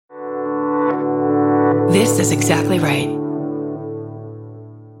This is exactly right.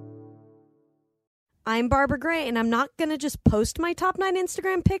 I'm Barbara Gray, and I'm not going to just post my top 9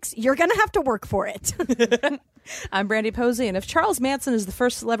 Instagram pics. You're going to have to work for it. I'm Brandy Posey, and if Charles Manson is the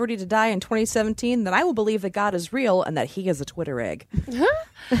first celebrity to die in 2017, then I will believe that God is real and that he is a Twitter egg.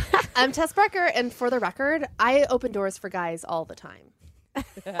 I'm Tess Brecker, and for the record, I open doors for guys all the time.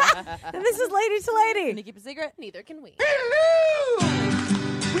 And this is Lady to Lady. Can you keep a secret? Neither can we. Hello!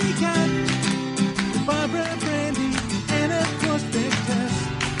 We got Barbara, Brandy, and of course Big Tess.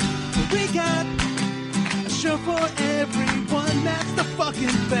 We got a show for everyone that's the fucking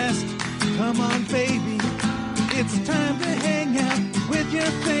best. Come on, baby. It's time to hang out with your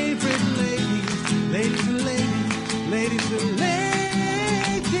favorite ladies. Ladies and ladies. Ladies and ladies.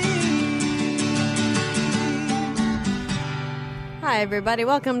 Hi, everybody.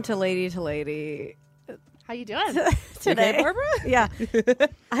 Welcome to Lady to Lady. How you doing? Today, okay, Barbara? Yeah.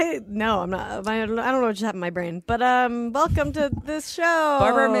 I'm not. I don't know what just happened in my brain. But welcome to this show.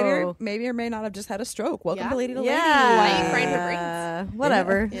 Barbara maybe or may not have just had a stroke. Welcome to Lady to Lady. Why are you frying her brains?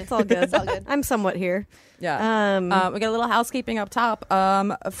 Whatever. Yeah. It's all good. It's all good. I'm somewhat here. Yeah. We got a little housekeeping up top.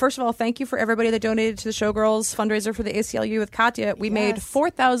 First of all, thank you for everybody that donated to the Showgirls fundraiser for the ACLU with Katya. We made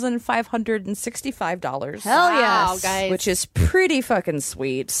 $4,565. Hell yes. Wow, guys. Which is pretty fucking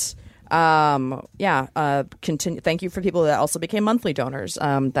sweet. Thank you for people that also became monthly donors.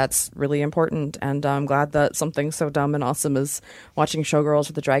 That's really important, and I'm glad that something so dumb and awesome as watching Showgirls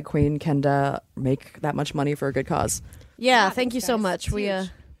with the drag queen can make that much money for a good cause. Yeah, thank you so guys. much. It's We're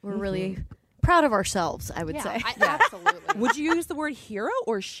huge. really proud of ourselves, I would say. Absolutely. Would you use the word hero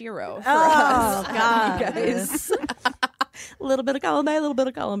or shiro for Oh, God. guys? A little bit of column A, a little bit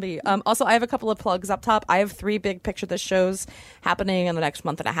of column B. Also, I have a couple of plugs up top. I have 3 big Picture This shows happening in the next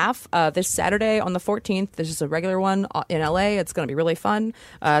month and a half. This Saturday on the 14th, this is a regular one in LA. It's going to be really fun.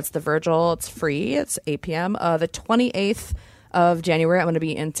 It's the Virgil. It's free. It's 8 p.m. The 28th of January, I'm going to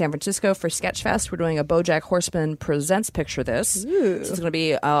be in San Francisco for Sketchfest. We're doing a BoJack Horseman Presents Picture This. Ooh. So it's going to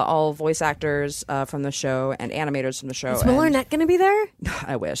be all voice actors from the show and animators from the show. Is Will Arnett going to be there?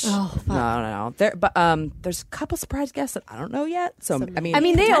 I wish. Oh, fuck. No. But there's a couple surprise guests that I don't know yet. So I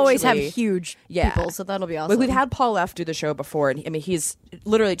mean, they always have potentially- huge people, so that'll be awesome. We've had Paul F. do the show before, and he's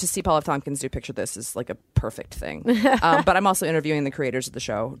literally to see Paul F. Tompkins do Picture This is like a perfect thing. But I'm also interviewing the creators of the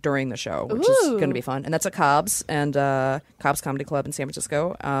show during the show, which is going to be fun. And that's at Cobb's and Cobb's Comedy Club in San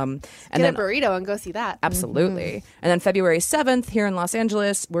Francisco. And Get then a burrito and go see that. absolutely. And then February 7th here in Los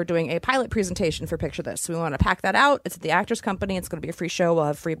Angeles, we're doing a pilot presentation for Picture This. So we want to pack that out. It's at the Actors Company. It's going to be a free show. We'll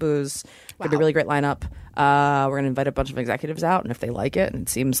have free booze. It's going to be a really great lineup. We're going to invite a bunch of executives out, and if they like it and it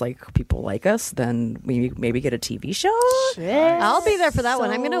seems like people like us, then we maybe get a TV show. I'll be there for that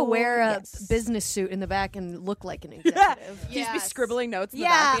one. I'm going to wear a business suit in the back and look like an executive. You just be scribbling notes in the Yeah,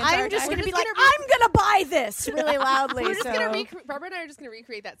 back the entire I'm just time. going to be like, I'm going to buy this really loudly. We're just so. gonna Barbara and I are just gonna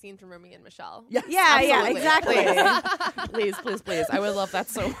recreate that scene from Romeo and Michelle. Yes, Yeah, absolutely. exactly. Please. I would love that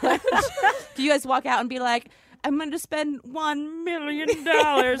so much. Do you guys walk out and be like, I'm going to spend $1 million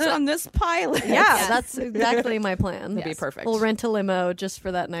on this pilot? Yeah, that's exactly my plan. That'd be perfect. We'll rent a limo just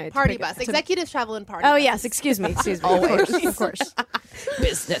for that night. Party bus. Executives travel in party Oh, buses. yes. Excuse me. Always. Of course.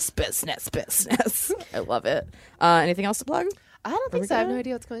 Business. I love it. Anything else to plug? I don't think so. I have no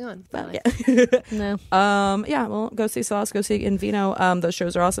idea what's going on. No. Well, go see Sauce, go see Invino. Those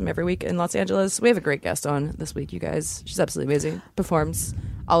shows are awesome every week in Los Angeles. We have a great guest on this week, you guys. She's absolutely amazing. Performs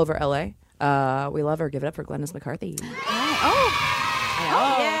all over LA. We love her. Give it up for Glennis McCarthy.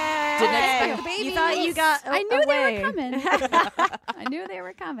 Didn't expect the baby. You thought you got I knew away. they were coming. I knew they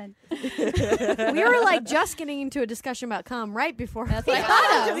were coming. We were like just getting into a discussion about cum right before. That's what I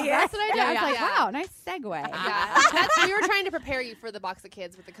thought of. That's what I did. I was like, wow, nice segue. Yeah. We were trying to prepare you for the box of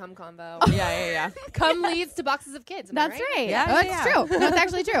kids with the cum combo. Yeah. Cum leads to boxes of kids. Am I That's right. Yeah, Oh, yeah. it's true. No, it's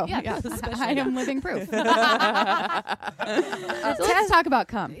actually true. Yeah. I am living proof. So let's talk about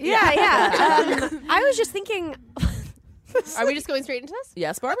cum. Yeah. I was just thinking. Are we just going straight into this?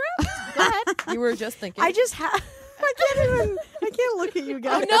 Yes, Barbara? Go ahead. You were just thinking. I can't look at you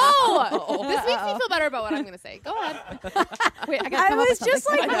guys. Oh, no. This makes me feel better about what I'm going to say. Go ahead. Wait, I was just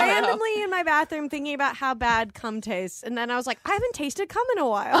like randomly in my bathroom thinking about how bad cum tastes, and then I was like, I haven't tasted cum in a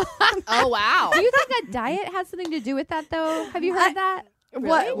while. Oh, wow. Do you think that diet has something to do with that, though? Have you heard that?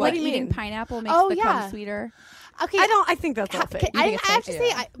 What Like do you eating mean? pineapple makes Oh, the yeah. cum sweeter? Okay. I think that's all fake. I have to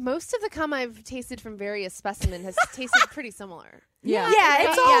say, most of the cum I've tasted from various specimens has tasted pretty similar. Yeah,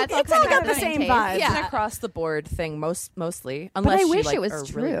 it's all got the same vibe. It's an across the board thing mostly. Unless But I you, wish like, it was are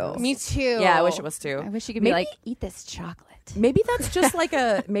true. really gross. Me too. Yeah, I wish it was too. I wish you could be like, eat this chocolate. Maybe that's just like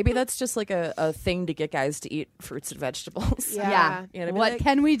a thing to get guys to eat fruits and vegetables. Yeah. You know, What like,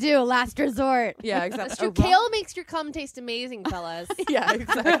 can we do? Last resort. yeah, exactly. That's true. Kale makes your cum taste amazing, fellas. Yeah,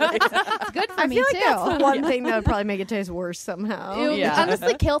 exactly. It's good for I me feel too. like that's the one thing that would probably make it taste worse somehow. Ew, Yeah.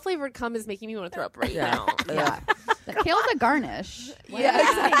 Honestly, kale flavored cum is making me want to throw up right now. Yeah. The kale's a garnish. Yeah,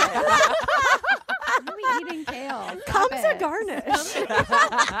 exactly. I'll be eating kale. Stop Comes a it. garnish.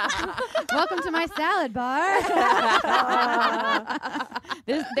 Welcome to my salad bar.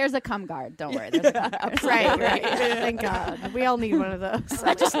 There's a cum guard. Don't worry. There's a cum guard. Right. Thank God. We all need one of those.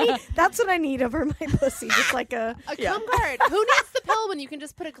 That's what I need over my pussy. Just like a cum guard. Who needs the pill when you can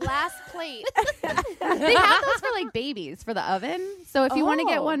just put a glass plate? They have those for like babies for the oven. So if you want to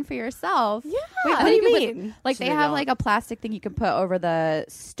get one for yourself, Yeah. Wait, I what do think you you mean? like So they they have don't- like a plastic thing you can put over the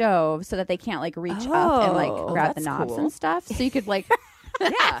stove so that they can't like reach up and like Oh, grab the that's knobs cool. and stuff. So you could like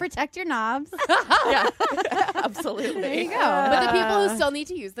protect your knobs. Yeah. Absolutely. There you go. But the people who still need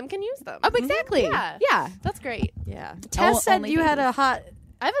to use them can use them. Oh, exactly. Yeah. Yeah. That's great. Yeah. Tess said only you had babies. a hot.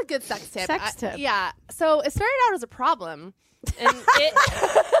 I have a good sex tip. Sex tip. Yeah. So it started out as a problem. And it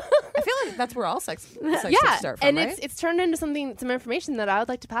I feel like that's where all sex tips start from, and right? it's turned into some information that I would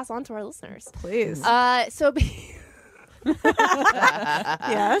like to pass on to our listeners. Please. So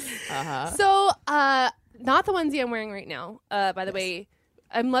Yes. So, not the onesie I'm wearing right now. By the way,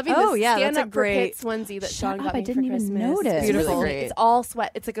 I'm loving Oh, this yeah, stand that's a up for great- Pits onesie that Shut Sean up, got I me didn't for even Christmas. notice. It's Beautiful. really- Great. It's all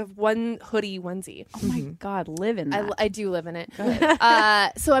sweat. It's like a one hoodie onesie. Oh my God, live in that. I do live in it.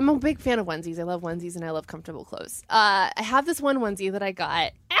 So I'm a big fan of onesies. I love onesies and I love comfortable clothes. I have this one onesie that I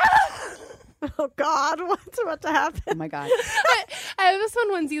got. Oh God, what's about to happen? Oh my God. I have this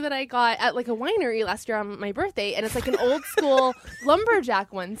one onesie that I got at like a winery last year on my birthday, and it's like an old school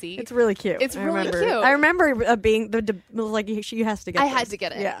lumberjack onesie. It's really cute. It's I really remember. cute. I remember being like she has to get. I this. had to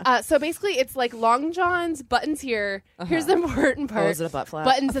get it. Yeah. So basically, it's like long johns, buttons here. Here's the important part. Oh, is it a butt flap?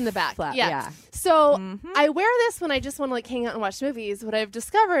 Buttons in the back. Flap, yeah. yeah. So I wear this when I just want to like hang out and watch movies. What I've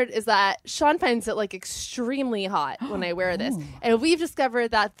discovered is that Sean finds it like extremely hot when I wear this, and we've discovered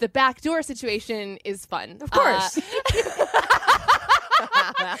that the back door situation is fun. Of course.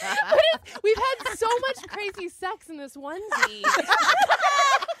 We've had so much crazy sex in this onesie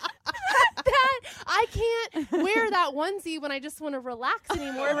that I can't wear that onesie when I just want to relax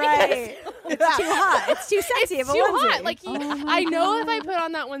anymore. Right. It's too hot. It's too sexy It's of a too onesie. hot. Like I know if I put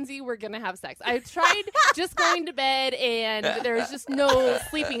on that onesie, we're gonna have sex. I tried just going to bed, and there's just no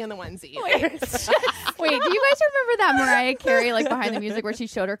sleeping in the onesie. Wait, do you guys remember that Mariah Carey, like behind the music, where she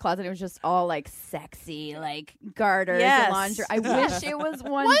showed her closet? It was just all like sexy, like garters Yes. and lingerie. I wish it was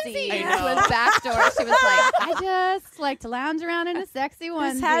onesie. Onesie. It was backdoor. She was like, I just like to lounge around in a sexy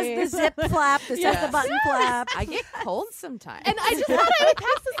onesie. This has the zip flap. This has the button flap. I get cold sometimes. And I just thought I would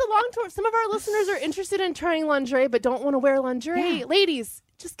pass this along to some of our listeners are interested in trying lingerie but don't want to wear lingerie. Yeah. Ladies,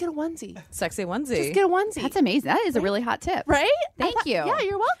 just get a onesie. Sexy onesie. Just get a onesie. That's amazing. That is a really hot tip. Right? Thank you. Yeah,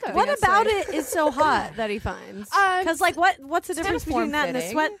 you're welcome. What about it is so hot that he finds? Because like, what's the difference between that and the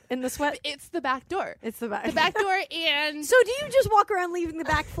form-fitting. sweat? In the sweat, It's the back door. it's the back. The back door and So do you just walk around leaving the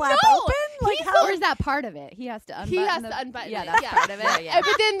back flap No, open? Like he's how? Or is that part of it? He has to unbutton. he has the- to unbutton Yeah, it. that's part of it. Yeah.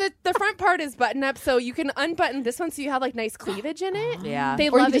 But then the front part is button up, so you can unbutton this one so you have like nice cleavage in it. Yeah. They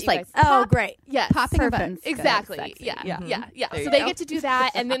Or you love just, it, like, guys. Oh, great. Yes. Popping a Perfect. button's good. Exactly. Sexy. Yeah. Yeah. Yeah. There So you they go. get to do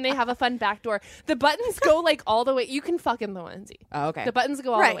that, and then they have a fun back door. The buttons go like all the way. You can fuck in the onesie. Oh, okay. The buttons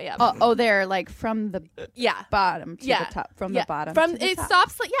go all Right. the way up. Oh, they're like from the Yeah. bottom to Yeah. the top. From Yeah. the bottom. From to the it top.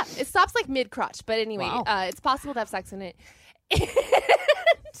 stops like it stops like mid crotch. But anyway, Wow. it's possible to have sex in it.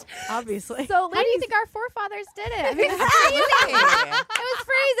 Obviously. So How do you ladies, think our forefathers did it? I mean, it was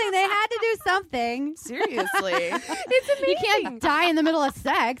freezing. They had to do something. Seriously. it's amazing. You can't die in the middle of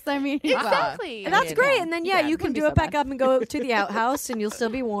sex. I mean, Exactly. And that's mean, great. yeah. And then Yeah, you it can wouldn't do be it so back bad. up and go to the outhouse, and you'll still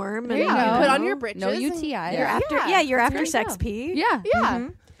be warm. There and you go. Put on your britches. No and- UTI. You're after. Yeah. Yeah, you're after There you sex go. pee. Yeah. Yeah.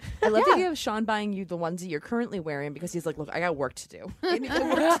 I love the idea of Sean buying you the onesie you're currently wearing because he's like, look, I got work to do. I need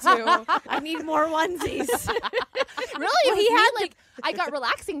work to do. I need more onesies. Really? Well, he had like I got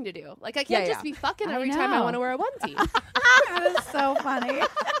relaxing to do. Like I can't Yeah, just yeah. be fucking I every time I know. want to wear a onesie. That is so funny.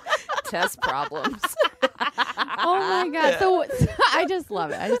 Test problems. Oh my god! So I just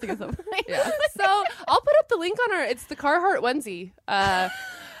love it. I just think it's so funny. Yeah. So I'll put up the link on our. It's the Carhartt onesie.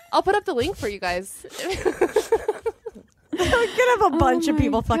 I'll put up the link for you guys. We could have a bunch of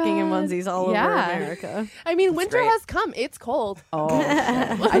people my fucking in God. onesies all over Yeah. America. I mean, winter great. has come. It's cold. Oh,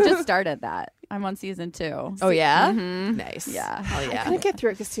 I just started that. I'm on season 2. Oh, yeah? Nice. Yeah. Hell I yeah. couldn't get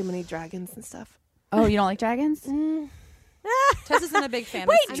through it because too many dragons and stuff. Oh, you don't like dragons? Tess isn't a big fan.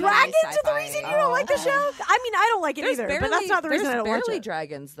 Wait, of dragons sci-fi. are the reason you don't like the show? I mean, I don't like it There's either, barely, but that's not the reason I don't watch barely it.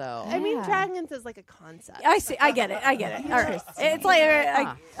 dragons, though. I mean, dragons is like a concept. I see. I get it. All right. It's like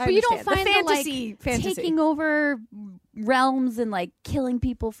I But you don't understand. find the fantasy. taking over realms and like killing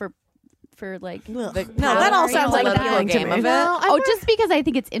people for like No, that all sounds like political appealing to game me. of it. No, just because I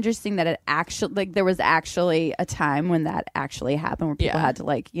think it's interesting that it actually like there was actually a time when that actually happened where people had to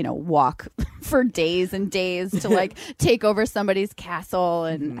like walk for days and days to like take over somebody's castle,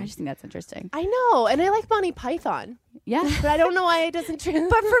 and I just think that's interesting. I know, and I like Monty Python, Yeah, but I don't know why it doesn't. But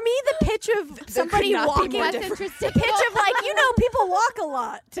for me, the pitch of somebody not be walking, more that's the interesting. pitch of like people walk a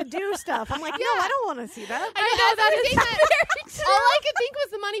lot to do stuff. I'm like, no, I don't want to see that. I know that is all I could think was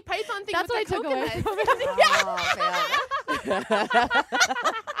the Monty Python thing. That's with what the I took away coconut.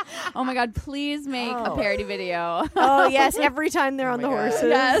 Oh my God! Please make a parody video. Oh yes, every time they're on the horses.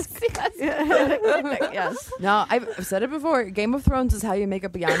 Yes. Yes. No, I've said it before. Game of Thrones is how you make a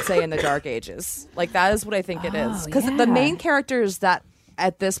Beyonce in the Dark Ages. Like, that is what I think it is. Because the main characters that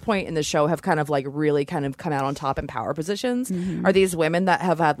at this point in the show have kind of like really kind of come out on top in power positions are these women that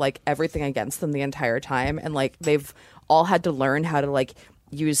have had like everything against them the entire time. And like they've all had to learn how to like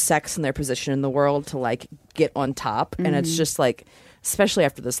use sex in their position in the world to like get on top. And it's just like, especially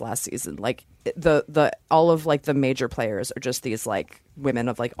after this last season, like the all of like the major players are just these like women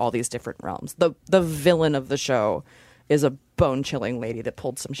of like all these different realms. The villain of the show is a bone-chilling lady that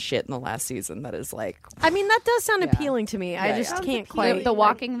pulled some shit in the last season that is like... I mean, that does sound appealing to me. I just can't quite... The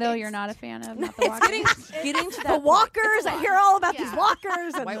walking, though, you're not a fan of? Not the walking? getting to The that walkers, I hear all about these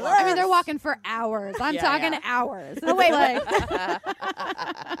walkers. And I mean, they're walking for hours. I'm talking hours. Oh, wait,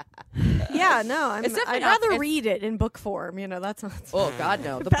 yeah, no, It's definitely I'd not- rather it's- read it in book form. That's not... Oh, God,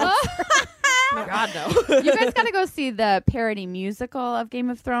 no. God, no. You guys got to go see the parody musical of Game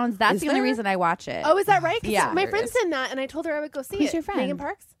of Thrones. That's Is the only there? reason I watch it. Oh, is that right? 'Cause Yeah. my friend's in that, and I told her I would go see Who's it. your friend? Megan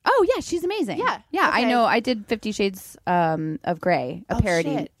Parks. Oh, yeah, she's amazing. Yeah. Yeah, I Okay. know. I did 50 Shades of Grey, a Oh, parody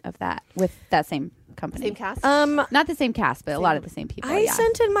shit. of that with that same company. Same cast. Not the same cast, but a lot of the same people. I yeah.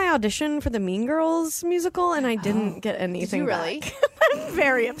 sent in my audition for the Mean Girls musical, and I didn't get anything you really? back. I'm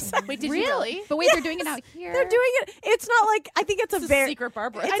very upset. Wait, did you really? But wait, they're doing it out here. They're doing it. It's not like... I think it's a very... Secret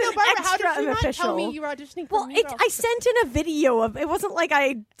Barbara. It's I know, an Barbara. How extra did you not unofficial. tell me you were auditioning for Well, Mean Girls? I sent in a video of... It wasn't like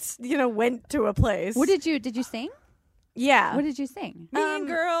I, went to a place. What did you sing? Yeah. What did you sing? Mean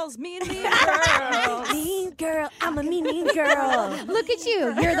girls, mean girls. Mean girl. I'm a mean girl. Look at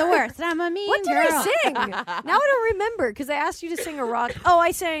you. You're the worst. I'm a mean What did girl. I sing? Now I don't remember because I asked you to sing a rock. Oh,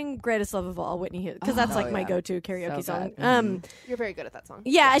 I sang "Greatest Love of All," Whitney Houston, because that's like my go-to karaoke So song. good. You're very good at that song.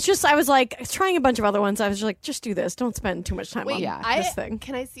 Yeah, it's just I was like trying a bunch of other ones. I was just like, just do this. Don't spend too much time Wait, on this thing.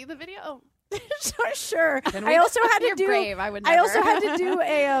 Can I see the video? Sure. I also had to You're do. brave. I would I never. also had to do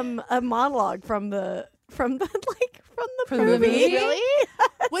a monologue from the the movie. movie? Really?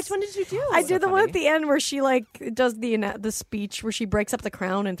 Which one did you do? I did the one at the end where she like does the speech where she breaks up the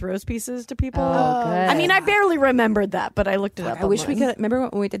crown and throws pieces to people. Oh, good. I mean, I barely remembered that, but I looked it up. I wish we online. could... Remember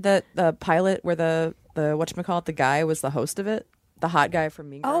when we did the pilot where the whatchamacallit, the guy was the host of it? The hot guy from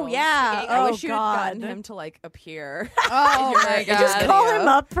Mean Girls. Oh yeah. I Oh wish you had god. gotten him to like appear. Oh my God. Just call him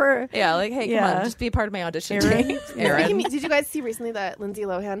up for. Yeah, like, hey, come Yeah. on, just be a part of my audition. Aaron. Aaron. Did you guys see recently that Lindsay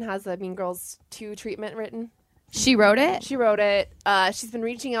Lohan has a Mean Girls 2 treatment written? She wrote it. She wrote it. She's been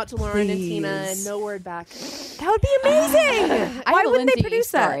reaching out to Lauren and Tina, and no word back. That would be amazing. I Why have a wouldn't they Lindsay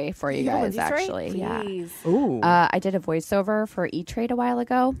produce that? story for you have a guys? Lindsay story? Actually, yeah. Please. Ooh. I did a voiceover for E-Trade a while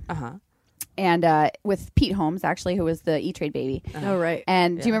ago, Uh-huh. and with Pete Holmes, actually, who was the E-Trade baby. Oh right.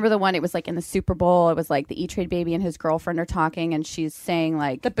 And do you remember the one? It was like in the Super Bowl. It was like the E-Trade baby and his girlfriend are talking, and she's saying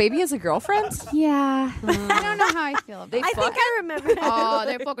like, The baby has a girlfriend? "Yeah, I don't know how I feel about I it." think I remember. Oh,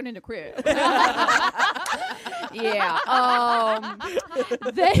 they're fucking in the crib. Yeah.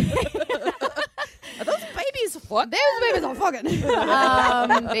 They. Are those babies fucked? Those babies are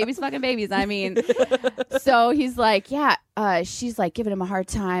fucking. Babies fucking babies. I mean, so he's like, yeah. She's like giving him a hard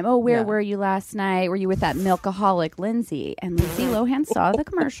time. Oh, where Yeah. were you last night? Were you with that milkaholic Lindsay? And Lindsay Lohan saw the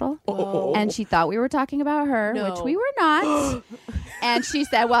commercial, and she thought we were talking about her, No. which we were not. And she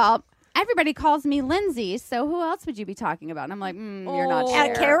said, well, everybody calls me Lindsay, so who else would you be talking about? And I'm like, you're not Oh.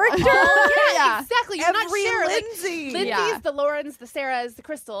 Cher. A character. Yeah. Exactly. You're not Every sure. Like, Lindsay. Lindsay's, Yeah. the Laurens, the Sarahs, the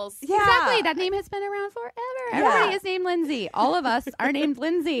Crystals. Exactly. That name has been around forever. Everybody is named Lindsay. All of us are named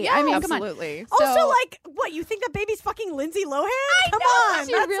Lindsay. I mean, come on. Absolutely. Also, So- like, what you think that baby's fucking Lindsay Lohan? Come on.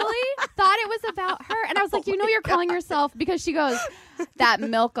 She really thought it was about her. And I was like, you're calling yourself, because she goes, that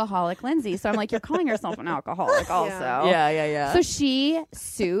milkaholic Lindsay. So I'm like, you're calling yourself an alcoholic also. Yeah. So she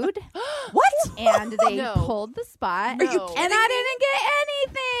sued. What? And they No. pulled the spot. No. And I didn't get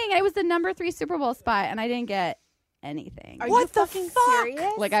anything. It was the number 3 Super Bowl spot, and I didn't get anything. Are What you the fucking fuck?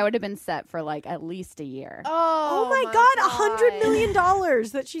 serious? Like I would have been set for like at least a year. Oh my God, $100 million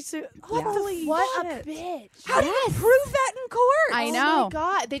that she sued. Holy What shit. a bitch. How do you prove that in court? I Oh know. my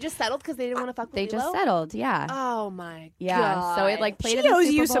God. They just settled because they didn't want to fuck with They just Lilo? settled. Yeah. Oh my Yeah, God. so it like played She in the owes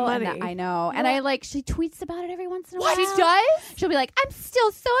Super you some Bowl, and money. I know, and I like she tweets about it every once in a while. She does? She'll be like, "I'm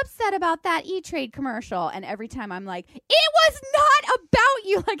still so upset about that E-Trade commercial," and every time I'm like, "It was not about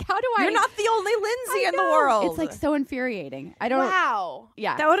you." Like, how do I? You're not the only Lindsay I in the know. world. It's like so infuriating. I don't. Wow.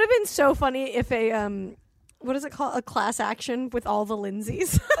 Yeah. That would have been so funny if a what is it called? A class action with all the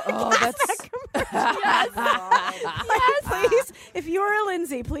Lindsays. oh, that's Yes, please. If you're a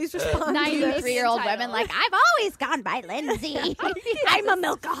Lindsay, please respond. 93-year-old title. women like, I've always gone by Lindsay. I'm a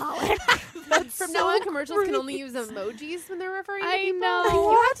milkaholic. From now on, commercials can only use emojis when they're referring to I people. know. Like,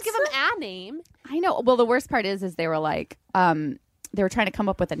 you have to give them a name. I know. Well, the worst part is they were like, they were trying to come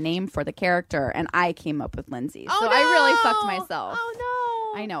up with a name for the character, and I came up with Lindsay. Oh, so no. I really fucked myself. Oh, no.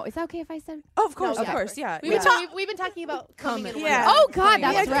 I know. Is that okay if I said? oh, of course, No, of yeah. course, yeah. We've, yeah. we've been talking about coming in. Yeah. Oh God,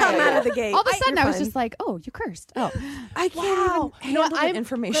 Yeah, that's right. come out of the gate. All of a sudden, You're I was fine. just like, "Oh, you cursed." Oh, I can't Wow. even You know what? handle the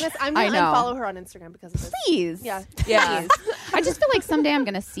information. Glennis, I'm I going to know. unfollow her on Instagram because of this. please. Yeah. yeah. I just feel like someday I'm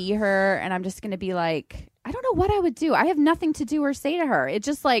gonna see her, and I'm just gonna be like, I don't know what I would do. I have nothing to do or say to her. It's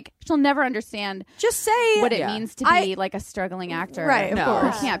just like she'll never understand Just say what it Yeah. means to be like a struggling actor. Right, of No.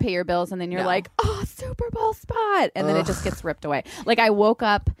 course. You can't pay your bills, and then you're No. like, "Oh, Super Bowl spot," and then it just gets ripped away. Like I woke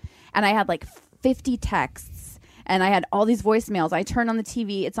up and I had like 50 texts. And I had all these voicemails. I turned on the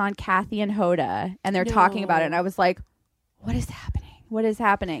TV. It's on Kathy and Hoda, and they're talking about it. And I was like, "What is happening? What is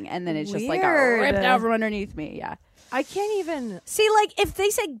happening?" And then it's just like got Weird. ripped out from underneath me. Yeah, I can't even. See, like, if they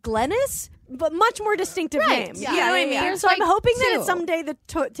say Glennis, but much more distinctive name. Yeah. You know what I Yeah, mean? yeah. There's So I'm like hoping that two. it's someday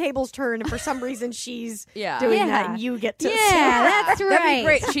the tables turn and for some reason she's Yeah. doing Yeah. that and you get to yeah, that's right. That'd be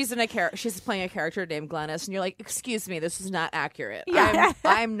great. She's in a She's playing a character named Glennis, and you're like, "Excuse me, this is not accurate. Yeah.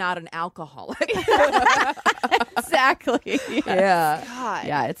 I'm not an alcoholic." exactly. yeah. God.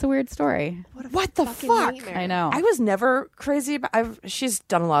 Yeah, it's a weird story. What the Fucking fuck? nightmare. I know. I was never crazy about. She's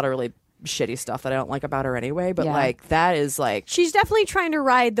done a lot of really shitty stuff that I don't like about her anyway. But Yeah. like that is like She's definitely trying to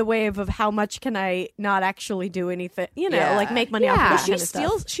ride the wave of how much can I not actually do anything, you know, Yeah. like make money Yeah. off of But this she kind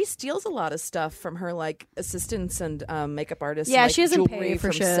of stuff. steals a lot of stuff from her like assistants and makeup artists. Yeah, and, like, she doesn't jewelry pay for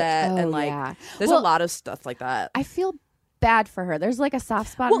from shit. set Oh, and like yeah. there's Well, a lot of stuff like that. I feel bad for her. There's like a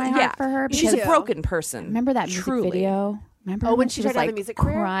soft spot in my heart for her. She's because a broken person. remember that music truly. video? Remember Oh, when she was tried to have like a music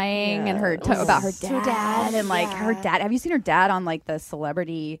career? crying and her about her dad and like her dad. Have you seen her dad on like the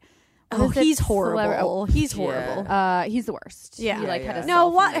celebrity? Oh, what is it? he's horrible. He's Yeah. horrible. He's the worst. Yeah. He, like, Yeah, had a yeah. No,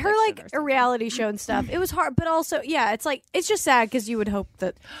 cell what phone her addiction like or a something. reality show and stuff. It was hard, but also, yeah, it's like it's just sad because you would hope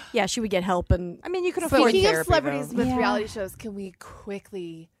that, yeah, she would get help and I mean, you can afford Speaking therapy. of celebrities though. with Yeah. reality shows, can we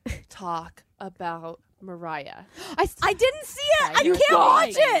quickly talk about Mariah? I didn't see it. I hear it's can't watch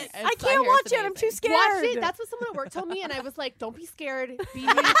amazing. it. I can't watch it. I'm too scared. Watch it. That's what someone at work told me, and I was like, "Don't be scared. Be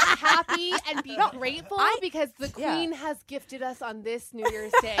happy and be grateful because the Queen has gifted us on this New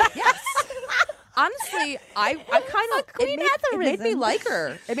Year's Day." Yes. Honestly, I kind of Queen has it made me arisen. like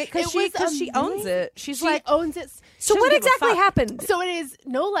her because It was she owns it. She's She like, owns it. So She what doesn't give a exactly fuck. happened? So it is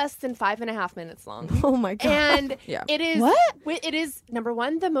no less than 5.5 minutes long. Oh my god. And Yeah. it is What? It is number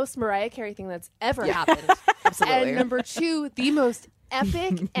one, the most Mariah Carey thing that's ever happened. Absolutely. And number two, the most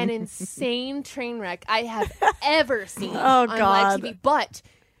epic and insane train wreck I have ever seen Oh, on God. live TV. But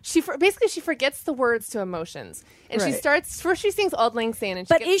basically she forgets the words to emotions, and she Right. starts first. She sings "Auld Lang Syne," and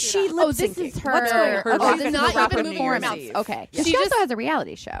she But gets is through she that. lip Oh, this syncing? is her. What's going on? Her Okay, rock this and is not not even even moving her mouth. performance. Okay, She she just- also has a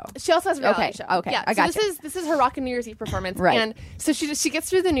reality show. She also has a reality Okay, show. okay, Yeah, I so gotcha. this is her Rockin' New Year's Eve performance, Right. and so she gets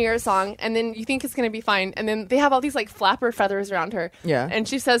through the New Year's song, and then you think it's gonna be fine, and then they have all these like flapper feathers around her, Yeah. and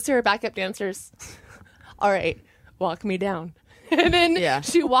she says to her backup dancers, "All right, walk me down," and then Yeah.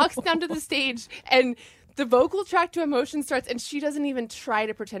 she walks down to the stage, and the vocal track to emotion starts, and she doesn't even try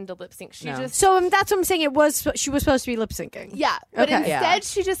to pretend to lip sync. She No. just So that's what I'm saying. She was supposed to be lip syncing. yeah, but Okay. instead Yeah.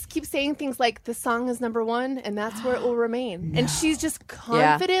 she just keeps saying things like the song is number one and that's where it will remain. And she's just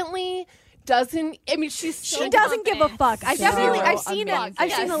confidently doesn't. I mean, she's so She doesn't give a confident. fuck. I've seen it. amazing.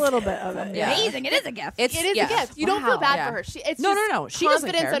 I've seen a little bit of it. Yeah. Amazing! It is a gift. It's It is yeah. a gift. You don't feel bad Yeah. for her. It's No, just no. She doesn't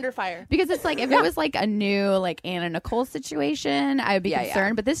confidence care. under fire. Because it's like if it was like a new like Anna Nicole situation, I would be Yeah, yeah.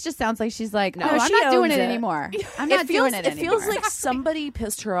 concerned. But this just sounds like she's like, no, No, I'm she not doing owns it it. anymore. I'm not doing it anymore. feels like somebody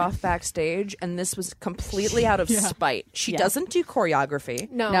pissed her off backstage, and this was completely out of spite. She Yeah. doesn't do choreography.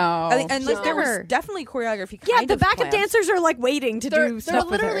 No, no, And like, she's there was never- definitely choreography. Yeah, kind the of backup planned. dancers are like waiting to they're do stuff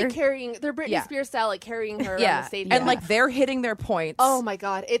with literally her. carrying. They're Britney Yeah. Spears style, like carrying her Yeah, on the stage. and like they're hitting their points. Oh my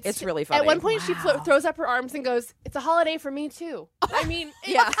god, It's really At funny. one point, she throws up her arms and goes, "It's a holiday for me too." I mean,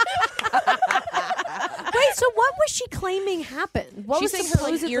 Yeah. Wait, so what was she claiming happened? What She's was saying her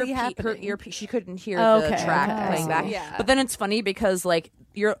supposedly her happening? earpiece. She couldn't hear Okay, the track okay. playing back. Yeah. But then it's funny because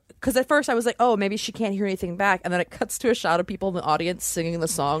because at first I was like, oh, maybe she can't hear anything back, and then it cuts to a shot of people in the audience singing the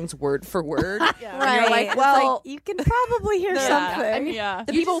songs word for word. Right. You're like, It's well, you can probably hear something. I mean,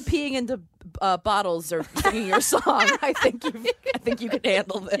 the people peeing into bottles are singing your song. I think you can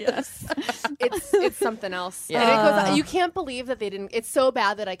handle this. It's something else. Yeah. And it goes, you can't believe that they didn't. It's so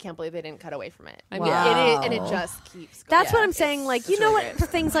bad that I can't believe they didn't cut away from it. I mean, Wow. and it just keeps going. That's what I'm saying. Like, you know what? For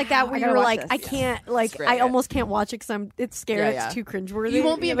things like that, where gotta you're watch like, this. I can't, like, great. I almost can't watch it because it's scary. Yeah, yeah. It's too cringeworthy. You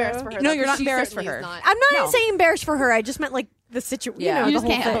won't be know? embarrassed for her. No, though, you're 'cause not she embarrassed for certainly her. is not. I'm not No. even saying embarrassed for her. I just meant like the situation. Yeah. You know, You the just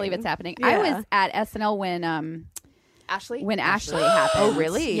whole can't thing. believe it's happening. Yeah. I was at SNL when Ashley. Ashley happened. Oh,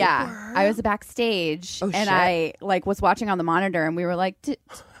 really? Yeah, I was backstage Oh, and shit. I was watching on the monitor, and we were like,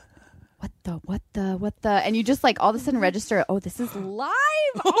 what the, and you just like all of a sudden register, oh, this is live.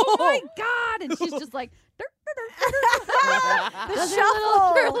 Oh my god! And she's just like. The Does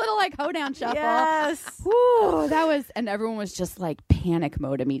shuffle. her little like hoedown shuffle. Yes. Whew, that was, and everyone was just like panic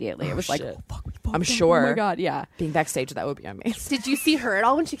mode immediately. It was like, shit. oh, fuck, I'm sure. Oh my god, yeah. Being backstage, that would be amazing. Did you see her at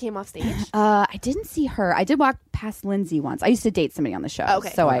all when she came off stage? I didn't see her. I did walk past Lindsay once. I used to date somebody on the show,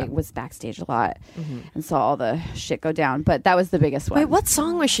 Okay. so I was backstage a lot and saw all the shit go down. But that was the biggest one. Wait, what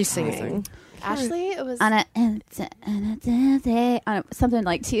song was she singing? Ashley, it was. On something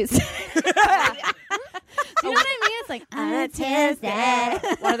like Tuesday. Do you know what I mean? It's like on a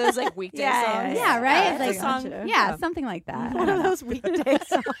Tuesday. One of those like weekday songs. Yeah, right. Yeah, It's like it's a song. yeah, something like that. One of those weekday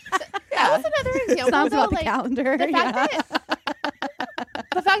songs. That was another example. Songs though, about the like, calendar. The yeah.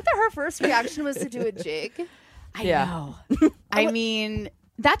 fact that her first reaction was to do a jig. I Yeah. know. I mean,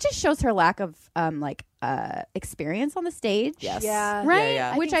 that just shows her lack of experience on the stage. Yes. Yeah. Right. Yeah,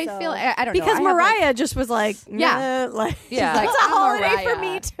 yeah. Which I I think feel so. I don't Because know. I have, like, Mariah just was like, Yeah. like Yeah. like, it's a I'm holiday Mariah. for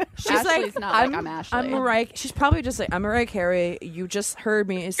me too. She's Ashley's like, not like I'm Ashley. I'm Mariah. She's probably just like, I'm Mariah Carey. You just heard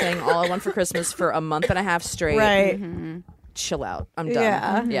me saying All I Want for Christmas for a month and a half straight. Right. Chill out. I'm done.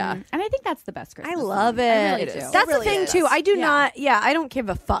 Yeah. Yeah. and I think that's the best Christmas. I love song. it. I really It do. is. That's really the thing is. too. I do Yeah. not. Yeah, I don't give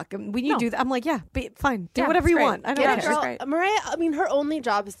a fuck. When you No. do that, I'm like, yeah, fine. Do Yeah, whatever it's you great. want. I don't Get it, care. girl. great. Mariah, I mean, her only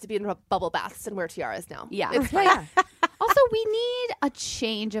job is to be in bubble baths and wear tiaras now. Yeah. It's fine. Yeah. Also, we need a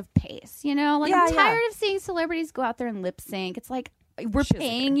change of pace. You know, like Yeah, I'm yeah. tired of seeing celebrities go out there and lip sync. It's like we're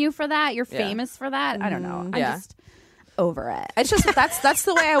paying you for that. You're Yeah. famous for that. I don't know. I'm Yeah. just over it. It's just that's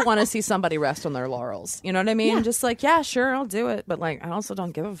the way I want to see somebody rest on their laurels. You know what I mean? Yeah. Just like, yeah, sure, I'll do it, but like, I also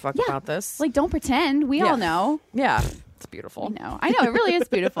don't give a fuck Yeah. about this. Like, don't pretend. We Yeah. all know. yeah, it's beautiful. I know. It really is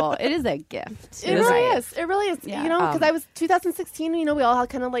beautiful. It is a gift. It really is. It really is. Yeah. You know, because I was 2016. You know, we all had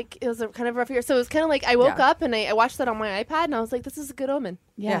kind of like it was a kind of rough year. So it was kind of like I woke Yeah. up and I watched that on my iPad and I was like, this is a good omen.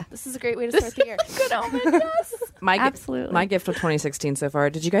 Yeah. This is a great way to start the year. Good omen. Yes. Absolutely. My gift of 2016 so far.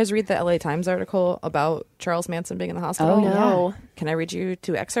 Did you guys read the LA Times article about Charles Manson being in the hospital? Oh, yeah. No. Can I read you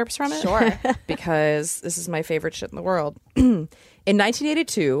 2 excerpts from it? Sure. Because this is my favorite shit in the world. In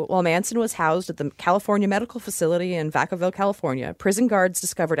 1982, while Manson was housed at the California Medical Facility in Vacaville, California, prison guards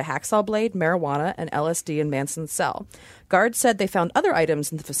discovered a hacksaw blade, marijuana, and LSD in Manson's cell. Guards said they found other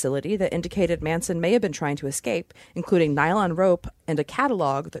items in the facility that indicated Manson may have been trying to escape, including nylon rope and a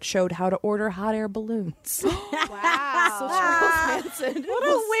catalog that showed how to order hot air balloons. Wow. So Charles Manson. What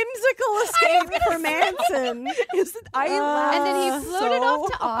a whimsical escape for Manson. And then he floated so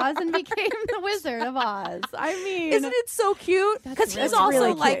off to Oz and became the Wizard of Oz. I mean, Isn't it so cute? Because he's really also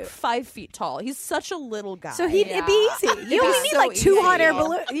really like cute. 5 feet tall. He's such a little guy. So it'd be easy. You only need so like 2 hot air easy.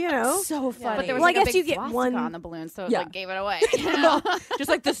 balloons. You know. so funny. but there was Well, I like a guess big you get swastika one- on the balloon, so it Yeah. like gave it away. You know? Just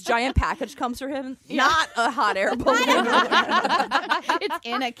like this giant package comes for him, not a hot air balloon. It's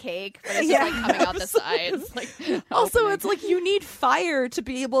in a cake, but it's just like coming out the sides. Like Also, opening. it's like you need fire to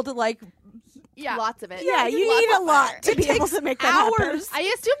be able to like. yeah. Lots of it. Yeah, you lots need a of lot fire. to be able to make that happen. Hours. I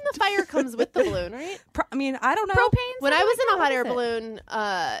assume the fire comes with the balloon, right? I mean, I don't know. Propane. When I was in a hot air What is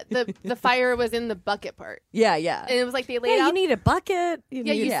balloon, the fire was in the bucket part, Yeah, yeah. and it was like they laid Yeah, out. you need a bucket. You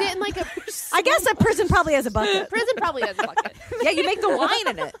yeah, need, you sit in like a I guess a prison probably has a bucket. prison probably has a bucket. Yeah, you make the wine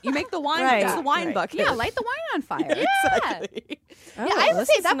in it. You make the wine. Right. It's the wine Right. bucket. Yeah, light the wine on fire. Exactly. Oh, Yeah, I would this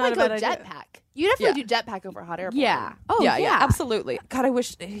say is that not might a go bad idea. jetpack. You definitely do jetpack over hot air balloon. Yeah. Oh, yeah, yeah, absolutely. God, I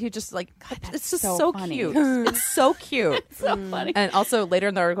wish he just like. it's just so so funny. cute. It's so cute. So funny. And also later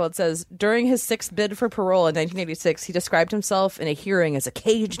in the article, it says during his 6th bid for parole in 1986, he described himself in a hearing as a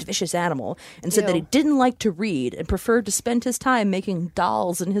caged, vicious animal, and said that he didn't like to read and preferred to spend his time making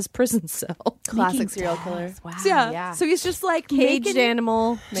dolls in his prison cell. Classic serial killer. Wow. So, yeah. So he's just like Caged making,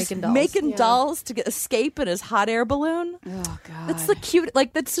 animal making dolls. making dolls to escape in his hot air balloon. Oh God. That's the cute.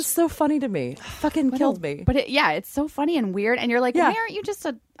 Like that's just so funny to me. fucking killed me. But it's so funny and weird. And you're like, why aren't you just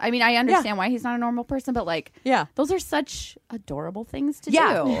I mean, I understand why he's not a normal person, but like, those are such adorable things to do.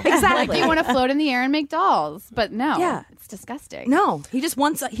 Exactly. Like you want to float in the air and make dolls, but no, it's disgusting. No, he just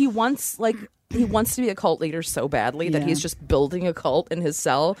wants he wants to be a cult leader so badly that he's just building a cult in his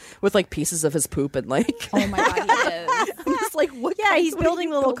cell with like pieces of his poop and like. Oh my god, he is. I'm just like, what? Yeah, he's building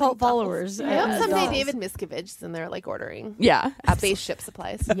little cult followers. I hope someday David Miscavige's in there like ordering spaceship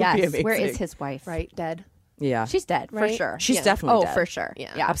supplies. Yes. Where is his wife? Right, dead. Yeah, She's dead Right? for sure. she's definitely dead. for sure.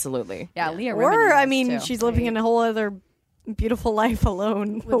 Yeah. Absolutely. Yeah, Leah. Or, Remini I is, mean, too. she's living in a whole other beautiful life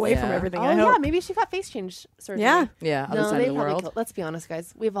alone, away from everything. Oh I yeah, hope. maybe she got face change surgery. Yeah. Yeah, other No, side they of the probably world. killed. Let's be honest,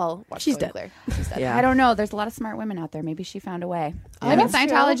 guys. We've all watched She's Going dead. Clear. She's dead. Yeah. I don't know. There's a lot of smart women out there. Maybe she found a way. Oh, I mean, that's true.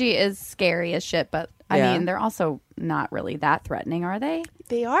 Scientology is scary as shit, but I Yeah. mean, they're also not really that threatening, are they?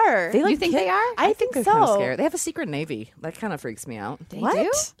 They are. You think they are? I think They're so. kind of scary. They have a secret navy. That kind of freaks me out. They What?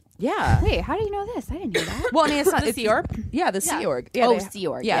 do? Yeah. Wait, how do you know this? I didn't know that. Well, I mean, it's not The Sea Org? Yeah, the Sea Org. Yeah, Oh, they- Sea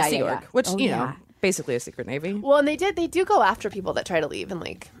Org. Yeah, Yeah, Sea yeah, Org, yeah. which Oh, you know, yeah. basically a secret navy. Well, and they do go after people that try to leave and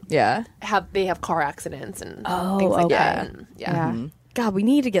like Yeah. have car accidents and Oh, things like okay. that. And, yeah. God, we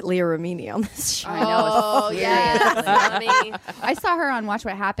need to get Leah Remini on this show. I know. Oh yeah, funny. I saw her on Watch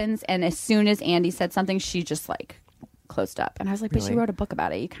What Happens, and as soon as Andy said something, she just like closed up. And I was like, but she Really? wrote a book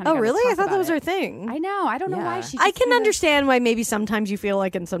about it. You kind of Oh, really? I thought that was her thing. I know. I don't know why Yeah. she. I just can kinda- understand why maybe sometimes you feel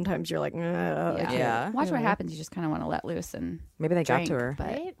like and sometimes you're like, Yeah. Watch What Happens. You just kind of want to let loose and Maybe they drink, got to her. But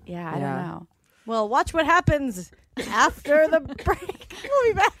Right? yeah, I Yeah. don't know. Well, watch what happens after the break.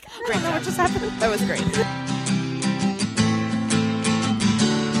 We'll be back. I don't know what just happened. That was great.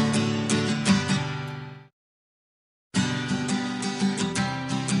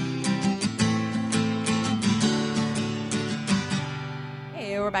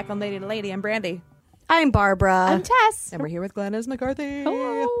 Hey, we're back on Lady to Lady. I'm Brandy. I'm Barbara. I'm Tess. And we're here with Glennis McCarthy.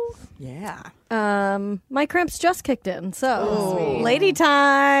 Hello. Yeah. My cramps just kicked in, so sweet. lady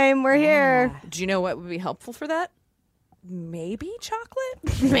time. We're here. Do you know what would be helpful for that? Maybe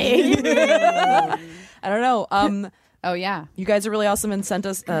chocolate? Maybe. I don't know. Oh yeah. You guys are really awesome and sent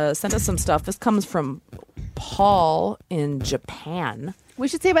us some stuff. This comes from Paul in Japan. We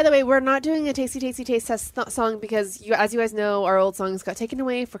should say, by the way, we're not doing a Tasty Tasty Taste Test song because, as you guys know, our old songs got taken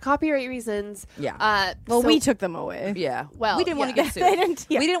away for copyright reasons. Yeah. Well, So we took them away. Yeah. Well, we didn't want to yeah. get sued. They didn't-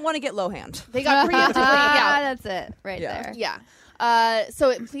 yeah. We didn't want to get low hand. They got preemptively. Yeah. That's it. Right Yeah. there. Yeah.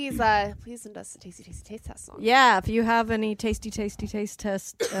 So please send us a Tasty Tasty Taste Test song. Yeah, if you have any tasty taste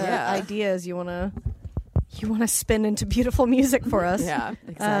test Yeah. ideas you wanna spin into beautiful music for us. Yeah,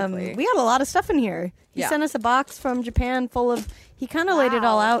 exactly. We got a lot of stuff in here. He Yeah. sent us a box from Japan full of. He kind of laid it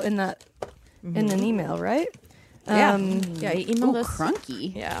all out in that in an email, right? Yeah. Um, Yeah, he Ooh, emailed us.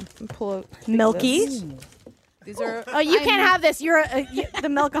 crunky. Yeah. Pull out Milky. These are Oh, you can't have this. You're the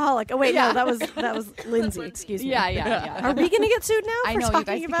milkaholic. Oh wait, no, that was Lindsay. Excuse me. Yeah. Are we gonna get sued now? I for know you guys.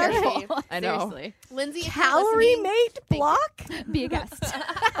 talking Be about it? careful. I know. Seriously. Lindsay, if you're Calorie listening- mate block. Be a guest.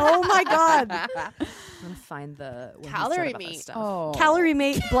 Oh my god. I'm gonna find the when he said Calorie about that meat. stuff. Oh. Calorie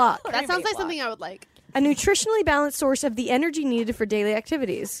mate block. That sounds like something I would like. A nutritionally balanced source of the energy needed for daily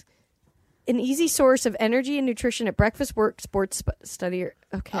activities. An easy source of energy and nutrition at breakfast, work, sports, study.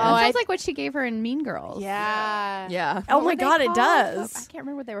 Okay. That sounds like what she gave her in Mean Girls. Yeah. Yeah. Oh What my were they god, it called? does. I can't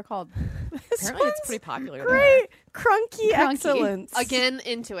remember what they were called. Apparently it's pretty popular. Great. Crunky Crunky. excellence. Again,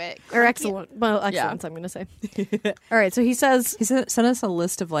 into it. Or excellent. Well, excellence, I'm going to say. All right, so he says, He sent us a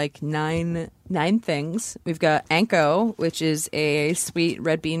list of like nine things. We've got Anko, which is a sweet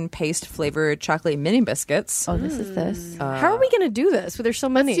red bean paste flavored chocolate mini biscuits. Oh, this is this. how are we going to do this? Well, there's so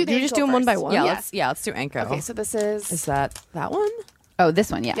many. do Do you just Anko do them one by first. one? yeah, yeah. let's do Anko. Okay, so this is. Is that one? Oh,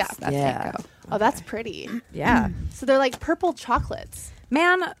 this one. Yes. Yeah. That's Yeah. Anko. Oh, that's pretty. Yeah. So they're like purple chocolates.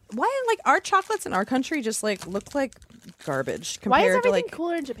 Man, why like our chocolates in our country just like look like garbage Why is compared to everything like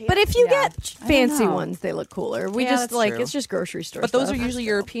cooler in Japan? But if you Yeah. get fancy know. ones, they look cooler. We Yeah, just that's like, true. it's just grocery store But those stuff. are usually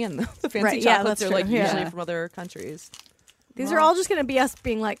European though. The fancy Right, yeah, chocolates that's are like true, yeah. usually from other countries. These are all just going to be us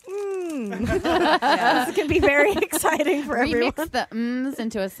being like, This can be very exciting for everyone. Remix the ums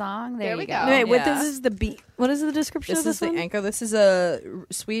into a song. There we you go. go. Wait, what Yeah. this is the beat? What is the description This of this is the one? Anko. This is a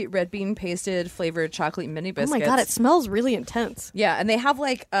sweet red bean pasted flavored chocolate mini Oh biscuits. my god, it smells really intense. Yeah, and they have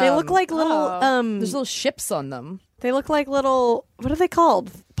like They look like little there's little ships on them. they look like little what are they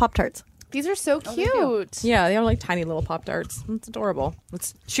called? Pop-Tarts. These are so cute. Yeah, they are like tiny little Pop Tarts. It's adorable.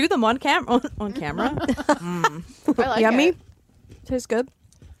 Let's chew them on on camera. I like Yummy. it. Tastes good.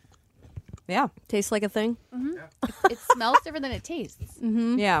 Yeah, Tastes like a thing. It smells different than it tastes.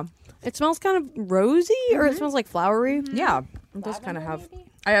 yeah, It smells kind of rosy or it smells like flowery. yeah. It does kind of have.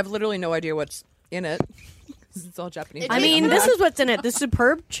 I have literally no idea what's in it. It's all Japanese. I mean, this is what's in it. The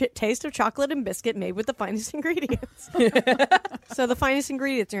superb taste of chocolate and biscuit made with the finest ingredients. So the finest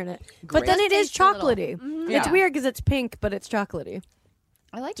ingredients are in it. But then it is Tastes a little- chocolatey. It's Yeah. weird because it's pink, but it's chocolatey.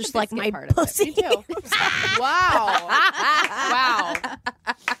 I like Just the like biscuit my part of it. pussy. Me too. Wow. Wow.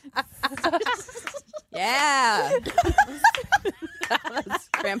 Yeah. That's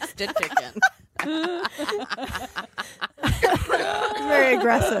Cramp's chicken. Very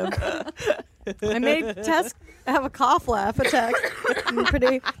aggressive. I made Tess have a cough laugh attack. I'm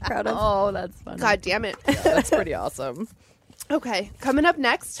pretty proud of. Oh, that's funny. God damn it. That's pretty awesome. Okay, coming up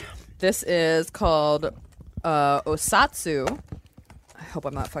next. This is called Osatsu. I hope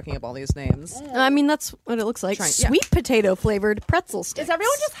I'm not fucking up all these names. I mean, that's what it looks like. Yeah. Sweet potato flavored pretzel sticks. Is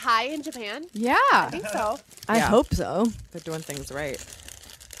everyone just high in Japan? Yeah. I think so. I Yeah. hope so. They're doing things right.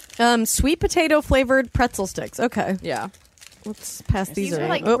 Sweet potato flavored pretzel sticks. Okay, Yeah. let's pass these These are around.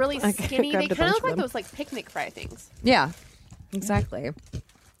 like Oh, really I skinny. They grabbed a kind of bunch look like them. those like picnic fry things. Yeah. Exactly.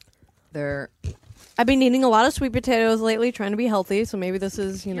 They're I've been eating a lot of sweet potatoes lately, trying to be healthy. So maybe this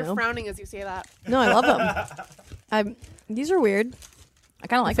is, you You're know. frowning as you say that. No, I love them. These are weird. I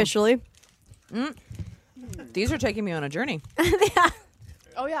kind of like 'em. Officially, These are taking me on a journey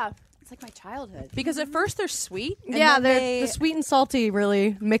Oh yeah. It's like my childhood. because at first they're sweet. And yeah, then the sweet and salty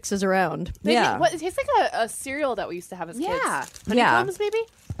really mixes around. Yeah. What, it tastes like a cereal that we used to have as Yeah. kids. Yeah. Honeycombs, maybe?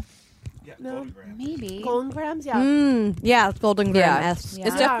 Yeah, No. Golden Graham. Maybe. Golden grams, yeah. Yeah, it's golden graham. Yeah. S. Yeah.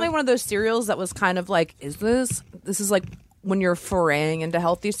 It's definitely one of those cereals that was kind of like, this is like when you're foraying into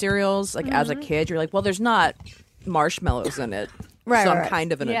healthy cereals, like as a kid, you're like, well, there's not marshmallows in it. Right, So right, I'm right.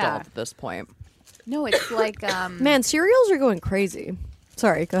 kind of an Yeah. adult at this point. No, it's like Man, cereals are going crazy.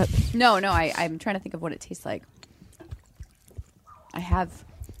 Sorry, go ahead. No, I'm trying to think of what it tastes like. I have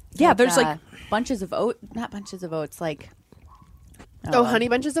Yeah, there's like bunches of oat, not bunches of oats, like Oh, honey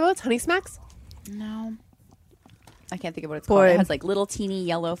bunches of oats? Honey smacks? No. I can't think of what it's Boy. called. It has like little teeny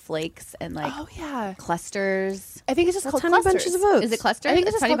yellow flakes and like Oh, yeah. clusters. I think it's just What's called honey clusters. bunches of oats? Is it clusters? I think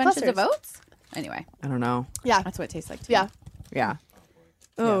it's just honey called bunches of clusters. oats. Anyway, I don't know. Yeah. that's what it tastes like to Yeah. me. Yeah.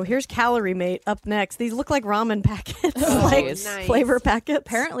 Oh, here's Calorie Mate up next. These look like ramen packets, Oh, like nice. flavor packets.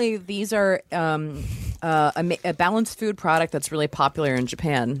 Apparently, these are a balanced food product that's really popular in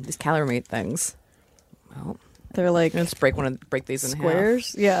Japan. These Calorie Mate things. Well, They're like let's break these in half.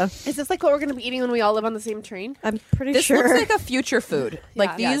 squares. Yeah, Is this like what we're going to be eating when we all live on the same train? I'm pretty This sure. looks like a future food.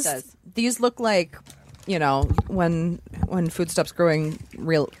 Like Yeah, it these, does. these look like, you know, when food stops growing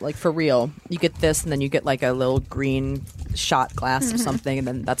real, like for real, you get this, and then you get like a little green shot glass of something, and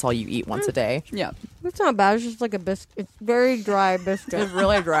then that's all you eat once a day. Yeah. It's not bad. It's just like a biscuit. It's very dry biscuit. It's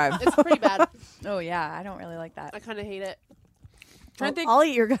really dry. It's pretty bad. Oh yeah, I don't really like that. I kind of hate it. Trying to think. I'll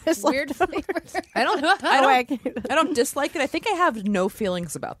eat your guys. Weird flavors. I don't. I don't dislike it. I think I have no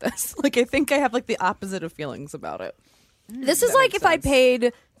feelings about this. Like I think I have like the opposite of feelings about it. This is That like makes if I sense.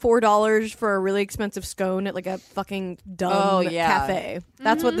 paid $4 for a really expensive scone at like a fucking dumb Oh, yeah. cafe.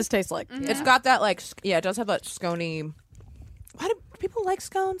 That's what this tastes like. It's got that like it does have that scony. Why do people like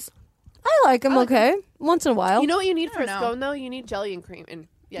scones? I like them. Okay, once in a while. You know what you need for a know. scone, though? You need jelly and cream. And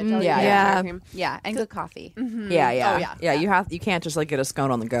jelly yeah, and yeah. cream. Yeah, and good coffee. Yeah. Oh, yeah. You can't just like get a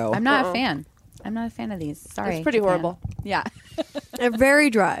scone on the go. I'm not a fan. I'm not a fan of these. Sorry. It's pretty Japan. horrible. Yeah. They're very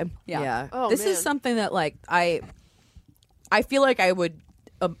dry. Yeah. Oh, this man. is something that like I feel like I would.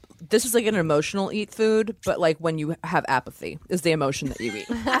 This is like an emotional eat food, but like when you have apathy is the emotion that you eat.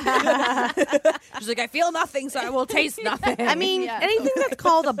 She's like, I feel nothing, so I will taste nothing. I mean, anything that's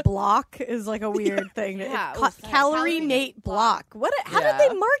called a block is like a weird thing. Yeah, Calorie Mate block. What? How Yeah. did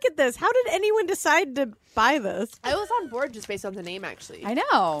they market this? How did anyone decide to buy this? I was on board just based on the name, actually. I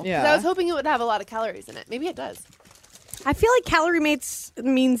know. yeah. 'Cause I was hoping it would have a lot of calories in it. Maybe it does. I feel like Calorie Mates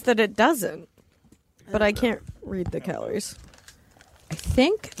means that it doesn't, but I can't read the calories. I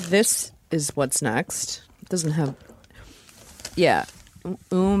think this is what's next. It doesn't have. Yeah,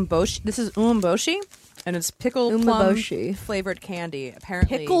 umboshi. This is umboshi, and it's pickled Umeboshi. plum flavored candy.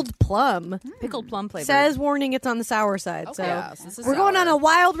 Apparently, Pickled plum. pickled plum flavor. Says warning, it's on the sour side. So Yeah, so this is we're going on sour. a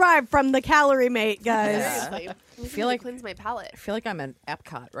wild ride from the Calorie Mate, guys. Yeah. Seriously. I feel like- cleanse my palate. I feel like I'm in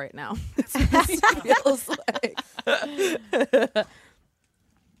Epcot right now. That's what this feels like.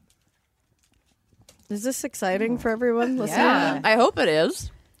 Is this exciting for everyone listening? Yeah. I hope it is.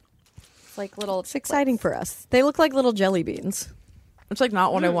 It's like little. It's exciting for us. They look like little jelly beans, It's like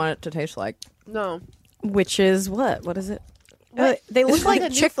not what I want it to taste like. No. which is what? What is it? What? They look It's like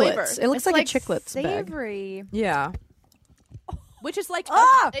like a new flavor. chiclets. It looks It's like, a chiclets bag. savory. Yeah. Which is like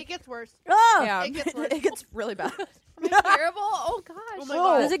It gets worse. Oh, yeah, It gets worse. it gets really bad. Terrible. Oh gosh. Oh my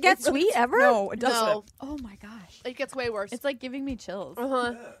God. does it get sweet ever? No, it doesn't. No. Oh my gosh. It gets way worse. It's like giving me chills.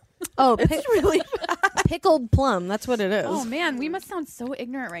 Uh-huh. Oh, it's really pickled plum. That's what it is. Oh man, we must sound so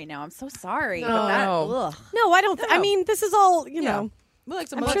ignorant right now. I'm so sorry. No. But that, No. ugh. No, I don't. I mean, this is all you know. We like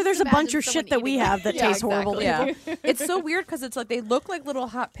some I'm other- sure there's a imagine bunch of someone shit that we eating have that Yeah, tastes horrible. exactly. Yeah, it's so weird because it's like they look like little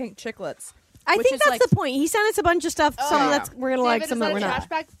hot pink chiclets. I which think is that's like- the point. He sent us a bunch of stuff. Some yeah. that's we're gonna like, David, some is that we're that a not.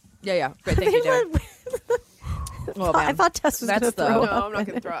 trash bag? Yeah. Great, thank you, Darren. Oh, I man. thought Tess was That's gonna the- throw No, up. I'm not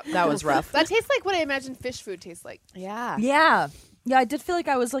gonna throw up. That was rough. That tastes like what I imagine fish food tastes like. Yeah. Yeah, I did feel like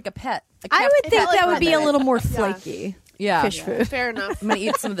I was like a pet. I would think felt like that would that be a minute. little more flaky. Yeah, Fish food. Fair enough. I'm gonna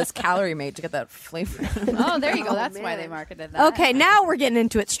eat some of this calorie mate to get that flavor. Oh, there you go. Oh, That's why man. they marketed that. Okay, now we're getting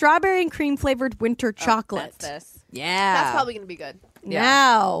into it. Strawberry and cream flavored winter chocolate. That's this. Yeah, That's probably gonna be good.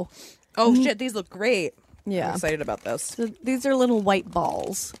 Now, Oh shit, these look great. yeah. I'm excited about this. So these are little white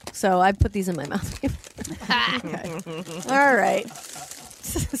balls. So I put these in my mouth. Okay. All right.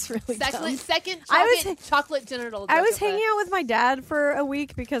 This is really dumb. Second I was- chocolate genital. I joke was of hanging that. out with my dad for a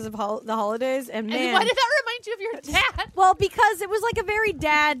week because of the holidays, and man, And why did that remind you of your dad? well, because it was like a very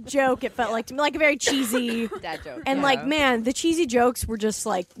dad joke. It felt like to me, like a very cheesy. Dad joke. And like, man, the cheesy jokes were just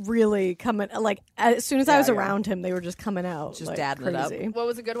like really coming. Like as soon as I was yeah. around him, they were just coming out. Just like, dadding it up. crazy. What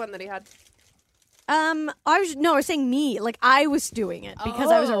was a good one that he had? I was saying me. Like I was doing it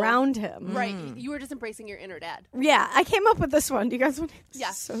because I was Oh. around him. Right, you were just embracing your inner dad. Yeah, I came up with this one. Do you guys want? This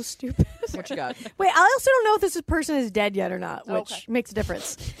Yeah. is so stupid. What you got? Wait, I also don't know if this person is dead yet or not, which Okay. makes a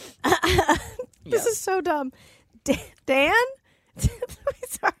difference. This is so dumb. Dan?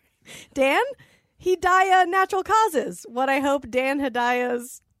 Sorry. Dan? He died natural causes. What I hope Dan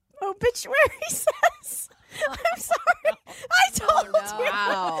Hidaya's obituary says. I'm sorry. I told you.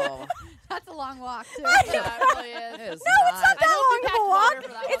 Wow. That's a long walk too. Yeah, it really is. It is No, it's not I that hope long you of a packed walk. water for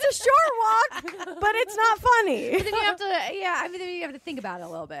that It's a short walk, but it's not funny. Then you have to, I mean, then you have to think about it a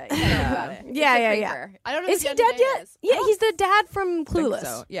little bit. You gotta think about it. Yeah, It's a yeah. creeper. I don't know. Is who he Dan dead Hidaye yet? is. Yeah, he's the dad from Clueless.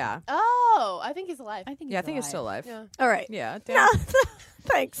 So, yeah. Oh, I think he's alive. I think. Yeah, I think he's still alive. Yeah. All right. Yeah. No, Dan,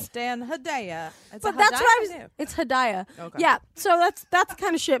 thanks. Dan Hidaye. It's But a that's what I Hidaye? was. It's Hidayah. Okay. Yeah. So that's the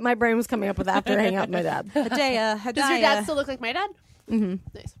kind of shit my brain was coming up with after hanging out with my dad. Hidaye. Does your dad still look like my dad? Mm-hmm.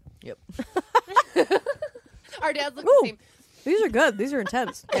 Nice. Yep. Our dads look Ooh. the same. These are good. These are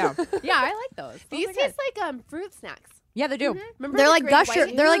intense. Yeah. Yeah, I like those. These are taste like fruit snacks. Yeah, they do. Remember They're the like Great gusher.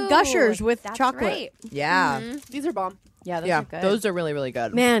 White? They're like Ooh, gushers with that's chocolate. Right. Yeah. These are bomb. Yeah, those Yeah. are good. Those are really, really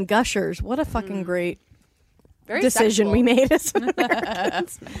good. Man, gushers. What a fucking great Very decision sexual. we made as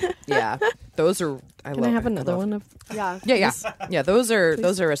Americans. Yeah. Those are. I Can love I have it. another love- one of? Yeah. Yeah, yeah, yeah. Those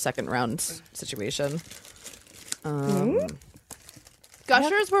are a second round situation.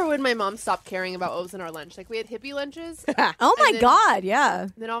 Gushers were when my mom stopped caring about what was in our lunch. Like we had hippie lunches. And Oh my then- god! Yeah.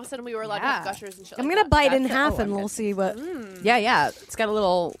 then all of a sudden we were allowed to Yeah. have gushers and shit. I'm like gonna that. bite in That's- half oh, and I'm we'll good. see what. Yeah, yeah. It's got a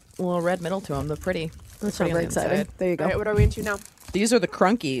little red middle to them. They're pretty. That's pretty on very the exciting. inside. There you go. All right, what are we into now? These are the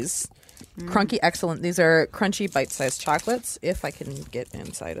Crunkies. Crunky Excellent. These are crunchy bite-sized chocolates. If I can get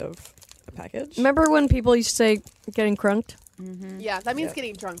inside of a package. Remember when people used to say getting crunked? Yeah, that means Yeah.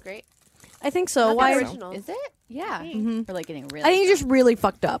 getting drunk, right? I think so. Not Why? that original. Is it? Yeah. think. Or like getting really. I think you're just really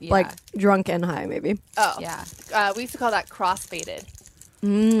fucked up, Yeah. like drunk and high, maybe. Oh, Yeah. We used to call that cross-faded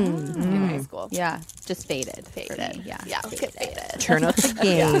in high school. Yeah. Just faded. for Faded. me. Yeah. Yeah, let's get faded. Turn up the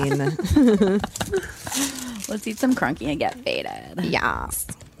gain. Let's eat some crunky and get faded. Yes.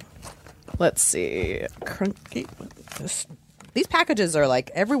 Let's see. Crunky. These packages are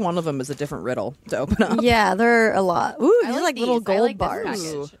like every one of them is a different riddle to open up. Yeah, they're a lot. Ooh, I these are like like little these. I gold like this bars. package.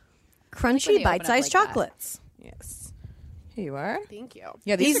 Ooh. when they Crunchy open up bite-sized like that. chocolates. Yes. Here you are. Thank you.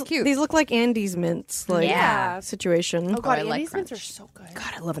 Yeah, these are cute. These look like Andes mints, like Yeah. situation. Oh god, I like Andes mints are crunch. so good.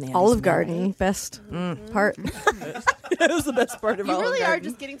 God, I love an Andes Olive mint. Garden, best part. That was the best part of You Olive really are Garden.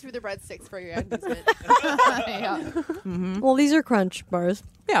 just getting through the breadsticks for your Andes mint. Yeah. Well, these are crunch bars.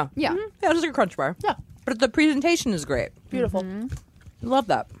 Yeah. Yeah. Yeah, just like a crunch bar. Yeah. But the presentation is great. Beautiful. Love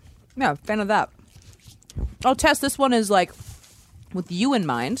that. Yeah, fan of that. Oh, Tess, this one is like with you in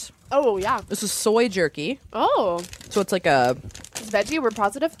mind. Oh yeah. This is soy jerky. Oh, So it's like a. it's veggie. We're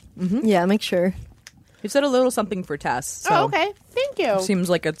positive. Yeah, make sure. You said a little something for Tess. So Oh, okay. Thank you. Seems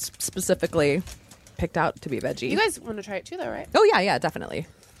like it's specifically picked out to be veggie. You guys want to try it too, though, right? Oh, yeah, definitely.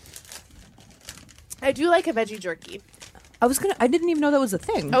 I do like a veggie jerky. I didn't even know that was a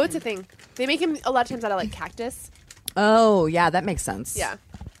thing. Oh, it's a thing. They make them a lot of times out of like cactus. Oh, yeah, that makes sense. Yeah.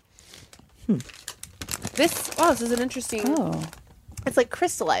 This is an interesting. Oh. It's like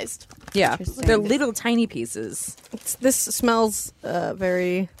crystallized. Yeah. Interesting. They're little tiny pieces. This smells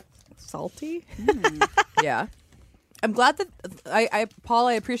very salty. Yeah. I'm glad that Paul,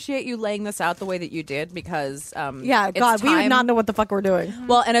 I appreciate you laying this out the way that you did because Yeah, it's God, we would time- not know what the fuck we're doing.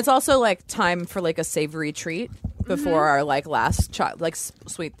 Well, and it's also like time for like a savory treat before our like last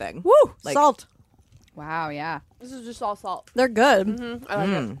sweet thing. Woo, Like- salt. Wow, yeah. This is just all salt. They're good. I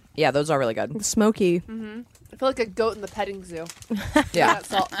like it. Yeah, those are really good. Smoky. I feel like a goat in the petting zoo. Yeah. That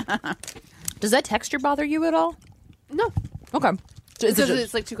salt. Does that texture bother you at all? No. Okay. So is it Because just-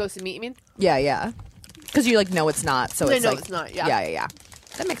 it's like too close to meat, you mean? yeah, yeah. Because you know it's not. So I it's know like it's not, yeah. yeah.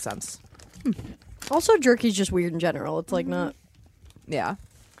 That makes sense. Also, jerky's just weird in general. It's like not. Yeah.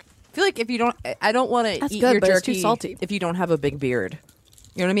 I feel like if you don't, I don't want to That's eat good, your but it's jerky too salty. if you don't have a big beard.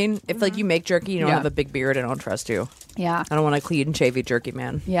 You know what I mean? If like you make jerky, you don't Yeah. have a big beard, I don't trust you. Yeah. I don't want a clean, shavy jerky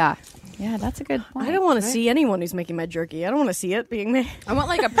man. Yeah. Yeah, that's a good point. I don't want to see anyone who's making my jerky. I don't want to see it being made. I want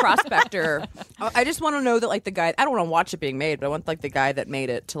like a prospector. I just want to know that like the guy. I don't want to watch it being made, but I want like the guy that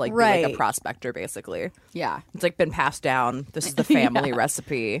made it to like be like Right. a prospector, basically. Yeah. It's like been passed down. This is the family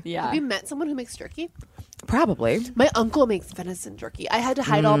recipe. Yeah. Have you met someone who makes jerky? Probably. My uncle makes venison jerky. I had to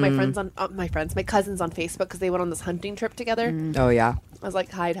hide all my friends on my cousins on Facebook because they went on this hunting trip together. Oh yeah. I was like,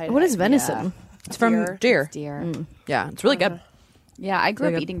 hide. What is hide. venison? It's from deer. Deer. Yeah, it's really good. Yeah, I grew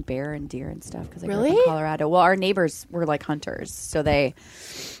up good. eating bear and deer and stuff because I grew Really? up in Colorado. Well, our neighbors were like hunters, so they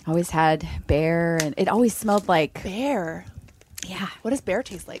always had bear, and it always smelled like Bear. yeah, What does bear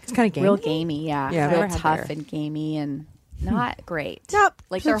taste like? It's kind of gamey. real gamey. Yeah, Yeah, I've real never had tough bear. and gamey and not great. Nope.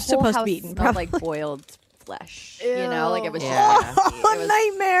 Like their whole Supposed to house be eaten, smelled like boiled flesh. You know, like it was. Yeah. Just nasty. It was-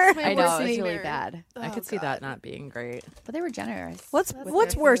 Nightmare. I know worst it was really nightmare. bad, I could see that not being great. but they were generous. What's with their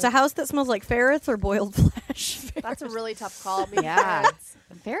worse, food. a house that smells like ferrets or boiled flesh? That's a really tough call. Maybe Yeah, ferrets.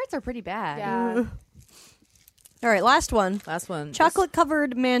 ferrets are pretty bad. Yeah. All right, last one. Last one. Chocolate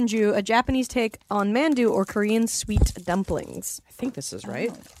covered manju, a Japanese take on mandu or Korean sweet dumplings. I think this is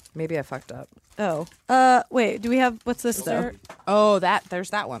right. Maybe I fucked up. Oh. Wait, do we have what's this though? Oh, there's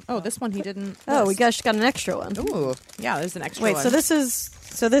that one. Oh, this one he didn't. Oh, we list. just got an extra one. Ooh, yeah, there's an extra Wait, one. so this is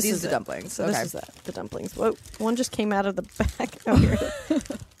These is are the it. dumplings. So Okay. this is the dumplings. Whoa, one just came out of the back. Oh, here it is.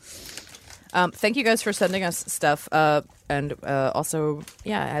 Thank you guys for sending us stuff, and also,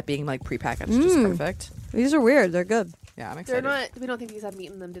 being like prepackaged is perfect. These are weird. They're good. Yeah, I'm They're excited. not. We don't think these have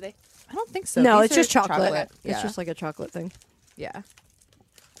meat in them, do they? I don't think so. No, These it's just are chocolate. Yeah. It's just like a chocolate thing. yeah.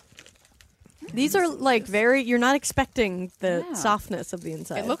 These are like very. You're not expecting the Yeah. softness of the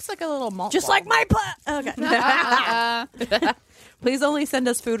inside. It looks like a little malt. just ball. like my Okay. Please only send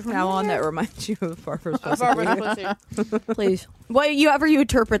us food from now on that reminds you of Barbara's recipe. Please. What you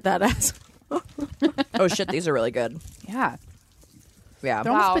interpret that as? Oh shit, these are really good. Yeah, Yeah.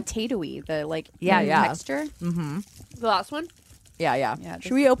 they're Wow. almost potatoey. The like Yeah. texture. The last one? Yeah. Yeah. Yeah,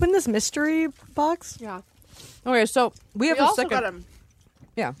 Should we open this mystery box? Yeah. Okay, so we have We a also second. got them.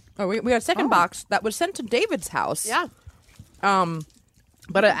 Yeah. Oh, we had a second box that was sent to David's house. Yeah.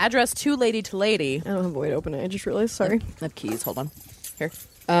 But an address to Lady to Lady. I don't have a way to open it. I just realized. Sorry. I have keys. Hold on. Here.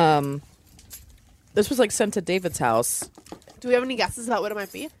 This was like sent to David's house. Do we have any guesses about what it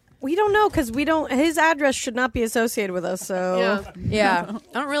might be? We don't know because we don't. His address should not be associated with us. So Yeah. Yeah.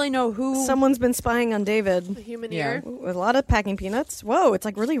 I don't really know who. someone's been spying on David The human Yeah. ear. with a lot of packing peanuts. Whoa, it's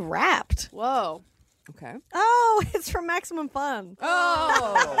like really wrapped. Whoa. Okay. Oh, it's from Maximum Fun.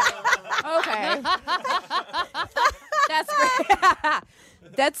 Oh. Okay. That's great.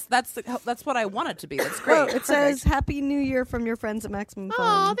 That's what I want it to be. That's great. Oh, it says "Happy New Year" from your friends at Maximum Oh,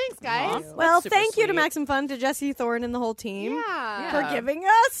 Fun. thanks, guys. Well, super thank you to sweet. Maximum Fun, to Jesse Thorne and the whole team Yeah. for giving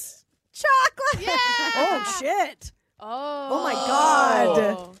us chocolate. Yeah. Oh shit! Oh. my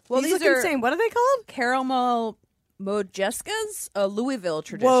God. Well, These these look are insane. What are they called? caramel mojeskas, a Louisville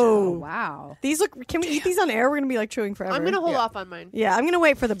tradition. Whoa. wow. These look. Can we eat these on air? We're gonna be like chewing forever. I'm going to hold Yeah. off on mine. Yeah, I'm gonna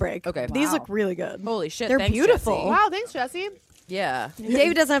wait for the break. Okay. These Wow. look really good. Holy shit! They're thanks, beautiful. Jesse. Wow, thanks, Jesse. Yeah.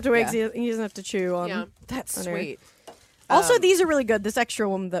 David doesn't have to wait. 'cause Yeah. He doesn't have to chew on. Yeah. That's on air. sweet. Also, these are really good. This extra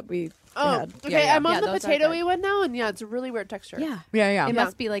one that we Oh, had. okay. yeah. I'm on Yeah, the those are potatoey good. one now, and yeah, it's a really weird texture. Yeah. Yeah. It Yeah.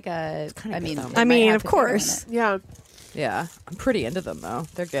 must be like a. kinda I mean, good, though. it I might mean, have of potato in course. it. Yeah. Yeah. I'm pretty into them though.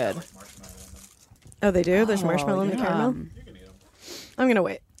 They're good. Oh, they do. There's marshmallow in the caramel. I'm gonna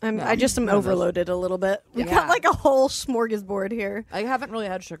wait. I just am overloaded a little bit. We got Yeah. like a whole smorgasbord here. I haven't really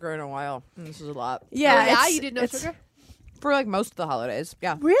had sugar in a while. And this is a lot. Yeah, Oh, yeah, it's- you did no it's- sugar? For like most of the holidays.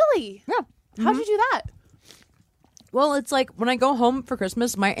 Yeah. Really? Yeah. How'd you do that? Well, it's like when I go home for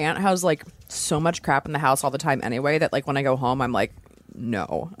Christmas, my aunt has like so much crap in the house all the time anyway that like when I go home, I'm like,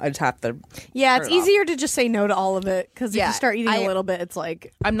 no, I just have to. Yeah, it's turn it off. easier to just say no to all of it because if Yeah, you start eating I- a little bit, it's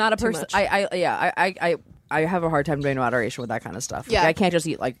like I'm not a Too person. much. I have a hard time doing moderation with that kind of stuff. Like, Yeah. I can't just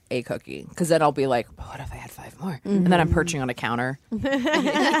eat like a cookie because then I'll be like, what if I had 5 more? And then I'm perching on a counter. and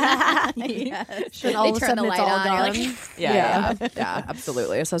all of a turn sudden the it's light all on, gone. you're like, Yeah,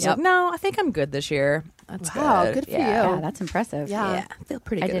 absolutely. So I was Yep. like, no, I think I'm good this year. That's Wow, good. good for yeah. you. Yeah, that's impressive. Yeah. Yeah, I feel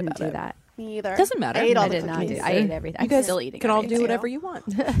pretty I good didn't about do it. that. Me either. Doesn't matter. I ate all I the did not cookies. do. I ate everything. You guys I'm still eating. can all everything. do whatever you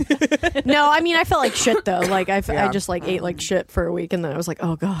want. No, I mean, I felt like shit though. Like I Yeah. just like ate like shit for a week, and then I was like,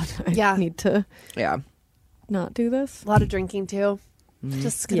 oh god, I Yeah. need to Yeah. not do this. A lot of drinking too.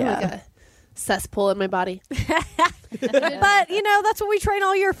 Just kind of Yeah. like a cesspool in my body. But you know, that's what we train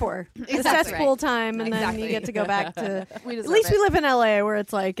all year for. The Exactly. cesspool time, and then Exactly. you get to go back to. We At deserve least it. we live in LA, where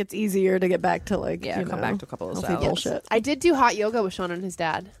it's like it's easier to get back to like Yeah, you come know, back to a couple of healthy salads. bullshit. I did do hot yoga with Sean and his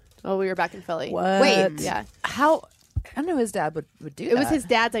dad. Oh, we were back in Philly. What? Wait. Yeah. How? I don't know his dad would do It was his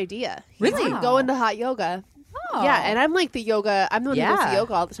dad's idea. Really? He's like, go into hot yoga. Oh. Yeah, and I'm like the yoga. I'm the one who goes to Yeah.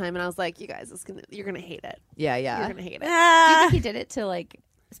 yoga all the time, and I was like, you guys, you're gonna hate it. Yeah, You're yeah. gonna hate it. Do you Ah. think he did it to like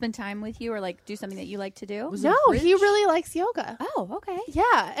spend time with you or like do something that you like to do? No, he really likes yoga. Oh, okay.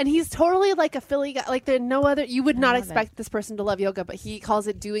 Yeah, and he's totally like a Philly guy. Like there's no other. You would not love expect this person to love yoga, but he calls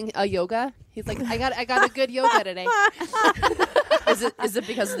it doing a yoga. He's like, I got a good yoga today. Is it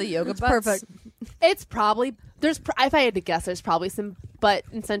because of the yoga butts? perfect. It's probably if I had to guess, there's probably some butt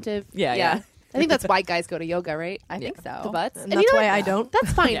incentive. Yeah. I think that's why guys go to yoga, right? I think so. The butts. And that's why I don't.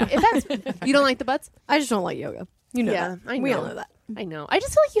 That's fine. Yeah. If that's you don't like the butts, I just don't like yoga. You know, Yeah, that. I We know. all know that. I know. I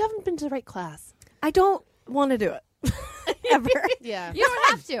just feel like you haven't been to the right class. I don't want to do it ever. Yeah. You don't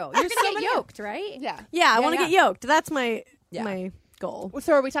have to. You're going to get yoked, right? Yeah. Yeah, I want to yeah. get yoked. That's my Yeah. my goal.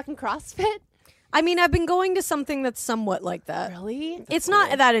 So are we talking CrossFit? I mean, I've been going to something that's somewhat like that. Really? It's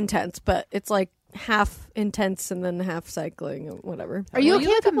not that intense, but it's like half intense and then half cycling or whatever. Are you Well, okay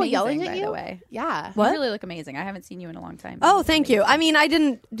look with people amazing, yelling at by you? the way. Yeah. What? You really look amazing. I haven't seen you in a long time. Oh, thank you. I mean, I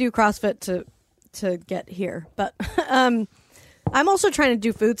didn't do CrossFit to get here, but I'm also trying to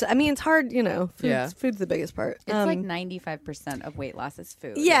do food. I mean, it's hard, you know. Food's the biggest part. It's like 95% of weight loss is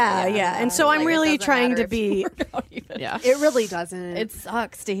food. yeah. And so I'm Like, it really doesn't trying matter to if you be. work out even. Yeah. It really doesn't. It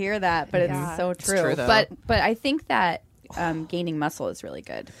sucks to hear that, but Yeah. it's so true. true, though. But I think that gaining muscle is really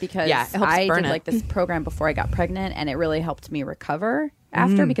good because Yeah, it helps I burn did it. like this program before I got pregnant, and it really helped me recover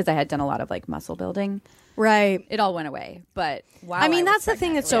after because I had done a lot of like muscle building. Right. It all went away, but while I mean, was that's the thing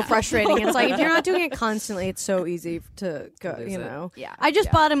pregnant, that's so yeah. frustrating. It's like if you're not doing it constantly, it's so easy to go, lose you it. know. Yeah. I just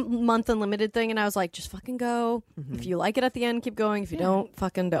Yeah. bought a month unlimited thing and I was like, just fucking go. If you like it at the end, keep going. If you don't,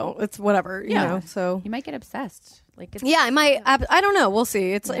 fucking don't. It's whatever, you Yeah. know. So You might get obsessed. Like it's, yeah, I might. I don't know. We'll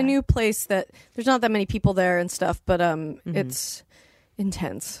see. It's Yeah. a new place that there's not that many people there and stuff, but it's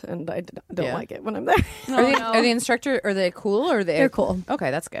intense and I don't Yeah. like it when I'm there. Are the instructor? Are they cool? Or are they? They're cool. Okay,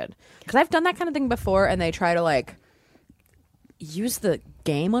 that's good. Because I've done that kind of thing before, and they try to like use the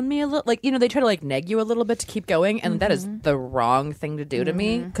game on me a little. Like, you know, they try to like neg you a little bit to keep going, and that is the wrong thing to do to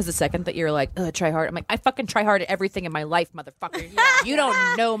me. Because the second that you're like, ugh, try hard, I'm like, I fucking try hard at everything in my life, motherfucker. You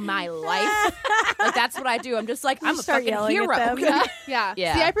don't know my life. Like that's what I do. I'm just like, I'm a start fucking yelling at hero. them. Yeah.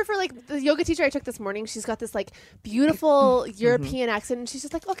 Yeah. See, I prefer like the yoga teacher I took this morning. She's got this like beautiful European accent, and she's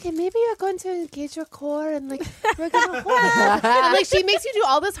just like, okay, maybe you're going to engage your core, and like we're gonna hold. And like she makes you do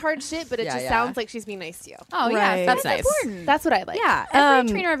all this hard shit, but it Yeah, just yeah. sounds like she's being nice to you. Oh Right. yeah, That's that's nice. important. That's what I like. Yeah, every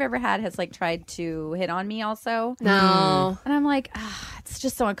trainer I've ever had has like tried to hit on me also. No. And I'm like, it's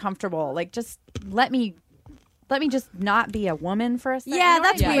just so uncomfortable. Like, just let me just not be a woman for a second. Yeah, You know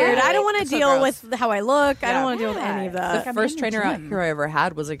what that's I mean? weird. I don't Like, want to That's so deal gross. with how I look. I don't Yeah. want to deal with any of Yeah. that. Like, I'm First in the trainer out gym. here I ever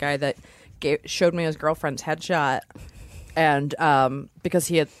had was a guy that showed me his girlfriend's headshot, and because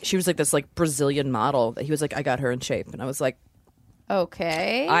she was like this like Brazilian model that he was like, I got her in shape, and I was like,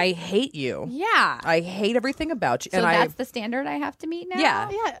 Okay. I hate you. yeah. I hate everything about you. So and that's the standard I have to meet now. Yeah.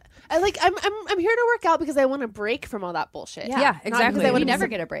 Yeah. I'm here to work out because I want to break from all that bullshit. Yeah, Not exactly. because I You want to never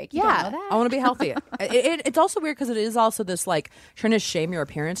get a break. You Yeah. don't know that? I want to be healthy. It's also weird because it is also this like trying to shame your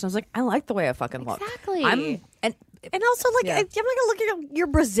appearance, and I was like, I like the way I fucking look. Exactly. And also, like, Yeah. I'm not gonna look at your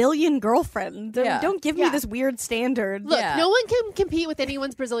Brazilian girlfriend. Yeah. Don't give me Yeah. this weird standard. Look, Yeah. no one can compete with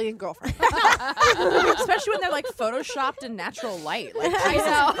anyone's Brazilian girlfriend. Especially when they're like photoshopped in natural light. Like Jesus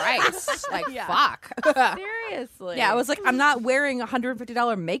Christ. Like fuck. Seriously. Yeah, I was like, I'm not wearing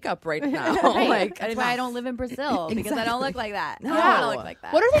 $150 makeup right now. Right. Like That's why I don't live in Brazil because I don't look like that. No. I don't look like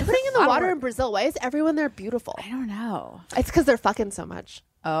that. What are they putting in the lot of water work. in Brazil? Why is everyone there beautiful? I don't know. It's because they're fucking so much.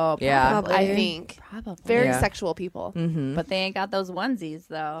 Oh, Yeah. probably. I think Probably. very Yeah. sexual people. But they ain't got those onesies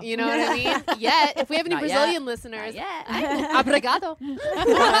though. You know what I mean? Yet, if we have any Not Brazilian listeners, Yeah. obrigado.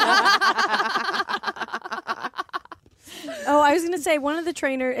 Oh, I was gonna say one of the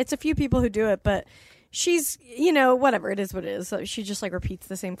trainer. It's a few people who do it, but she's, you know, whatever it is, what it is. So she just like repeats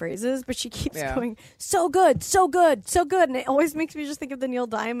the same phrases, but she keeps Yeah. going, so good, so good, so good, and it always makes me just think of the Neil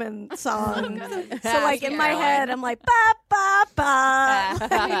Diamond song. So like in my head, I'm like ba ba ba.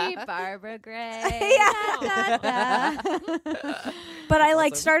 Happy Barbara Gray. Yeah. But I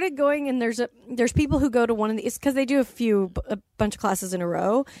like started going, and there's people who go to one of these because they do a bunch of classes in a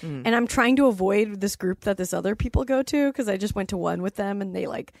row, and I'm trying to avoid this group that this other people go to because I just went to one with them, and they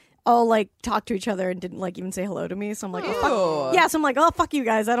like all like talk to each other and didn't like even say hello to me. So I'm like, oh, fuck. Yeah, so I'm like, oh fuck you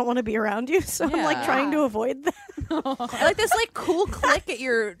guys, I don't want to be around you. So I'm like trying to avoid them. I like this like cool clique at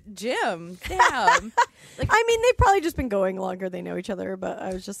your gym. Damn. Like, I mean, they've probably just been going longer. They know each other, but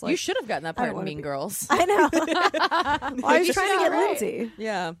I was just like, you should have gotten that part in Mean Girls. I know. Well, I was trying to get Lindsay.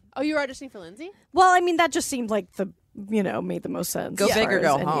 Yeah. Oh, you were auditioning for Lindsay? Well, I mean, that just seemed like made the most sense. Go as big far or as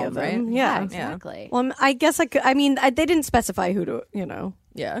go any home, of them. right? Yeah. Exactly. Well, I guess I could. I mean, they didn't specify who to.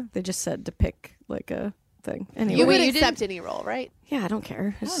 Yeah. They just said to pick like a thing. Anyway, You would accept any role, right? yeah, I don't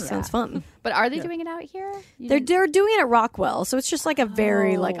care. It just sounds fun. But are they doing it out here? They're doing it at Rockwell, so it's just like a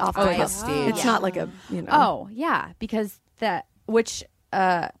very like off the cuff. stage. It's not like a Oh, yeah, because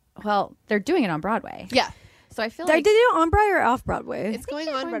they're doing it on Broadway. Yeah. So I feel They like did it on Broadway or off Broadway? It's going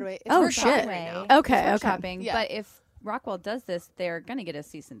on Broadway. It's Oh, workshopping shit. right now. Okay, it's okay. workshopping, Yeah. but if Rockwell does this, they're gonna get a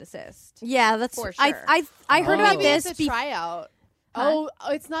cease and desist. Yeah, that's For I sure. I heard about Maybe this. it's a tryout. Oh,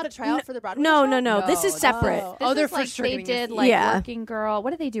 it's not a tryout for the Broadway No, show? no. This is separate. Oh. This they're is for like sure they getting did a- like Yeah. Working Girl. What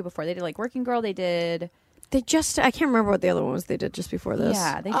did they do before? They did like Working Girl. They did They just I can't remember what the other one was they did just before this.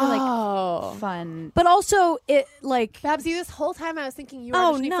 They did Oh. like fun. But also it like Babsy, this whole time I was thinking you were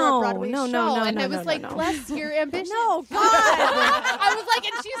Oh, auditioning for no, a Broadway no, show, no, no, and no, I was no, like, no. bless your ambition. No, God. I was like,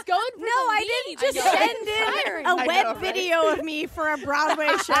 and she's going for No, the I lead. didn't just I know. send in a I web know, right? video of me for a Broadway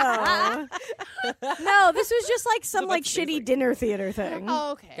show. No, this was just like some like shitty dinner theater thing.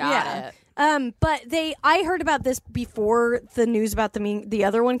 Oh, okay. Got it. But I heard about this before the news about the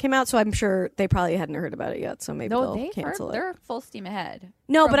other one came out, so I'm sure they probably hadn't heard about it yet. So maybe No, they'll cancel it. they're full steam ahead.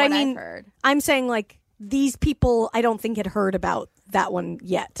 No, from but I what I've mean, heard. I'm saying like these people, I don't think had heard about that one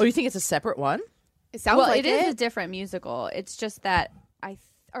yet. Oh, you think it's a separate one? It sounds well, like it is a different musical. It's just that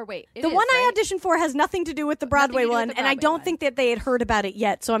The one I auditioned for has nothing to do with the Broadway to do with one, the and I Broadway don't one. think that they had heard about it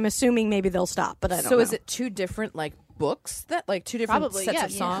yet. So I'm assuming maybe they'll stop. But I don't know. So is it two different like books that like two different Probably, sets yeah,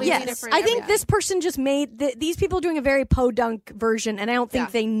 of yeah. songs? Completely Yes, different I think everything. this person just made these people are doing a very podunk version, and I don't think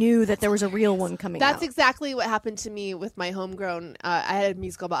Yeah. they knew that there was a real one coming That's out. exactly what happened to me with my homegrown. I had a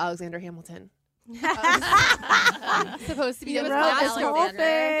musical about Alexander Hamilton. Supposed to be You the wrote this Alexander. whole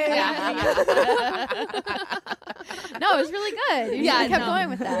thing. No, it was really good. You Yeah, kept no. going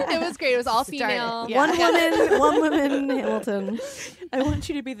with that. It was great. It was all Started. female. Yeah. One woman, Hamilton. I want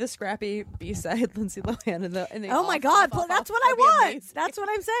you to be the scrappy B-side Lindsay Lohan in the Oh my God, that's what I want. That's what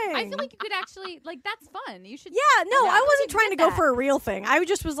I'm saying. I feel like you could actually that's fun. You should. Yeah, no, I wasn't you trying to did go that. for a real thing. I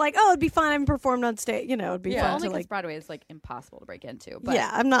just was like, oh, it'd be fun. I'm performed on stage. It'd be Well, fun only to because like. Broadway is like impossible to break into. But Yeah,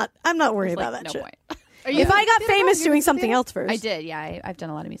 I'm not worried there's, about like, that no shit. point. Are you If I got did a famous lot of doing musical something theater? else first, I did. Yeah, I've done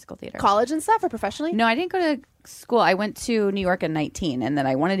a lot of musical theater. College and stuff or professionally? No, I didn't go to school. I went to New York at 19, and then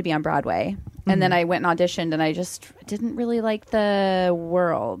I wanted to be on Broadway. And then I went and auditioned, and I just didn't really like the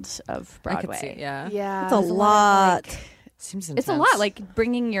world of I Broadway. could see it, yeah. Yeah. It's a lot. Seems It's a lot, like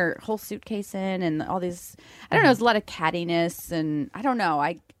bringing your whole suitcase in and all these. I don't know. It's a lot of cattiness, and I don't know.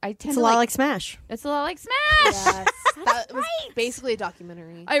 I tend It's to a lot like Smash. It's a lot like Smash. Yes. That was basically a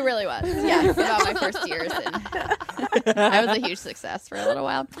documentary. I really was. Yeah, about my first years, and I was a huge success for a little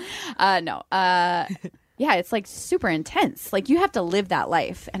while. Yeah, it's like super intense. Like you have to live that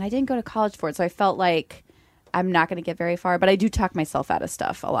life, and I didn't go to college for it, so I felt like I'm not going to get very far. But I do talk myself out of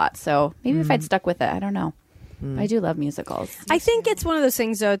stuff a lot, so maybe if I'd stuck with it, I don't know. I do love musicals. I think it's one of those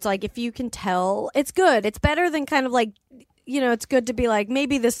things, though. It's like if you can tell, it's good. It's better than kind of like, it's good to be like,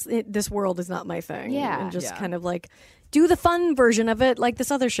 maybe this world is not my thing. Yeah. And just Yeah. kind of like do the fun version of it, like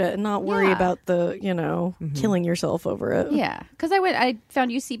this other shit, and not worry Yeah. about the, killing yourself over it. Yeah, because I found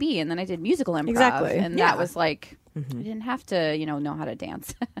UCB, and then I did musical improv, Exactly. and Yeah. that was like I didn't have to know how to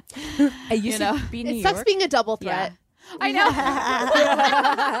dance. I used to be New It sucks York. being a double threat. I know.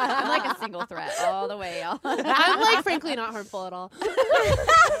 I'm like a single threat all the way, y'all. I'm like, frankly, not harmful at all.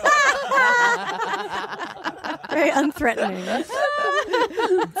 Very unthreatening.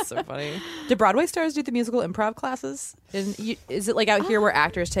 That's so funny. Do Broadway stars do the musical improv classes? Is it like out here where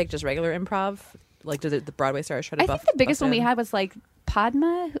actors take just regular improv? Like, do the Broadway stars try to I buff? think the biggest buff one we in? had was like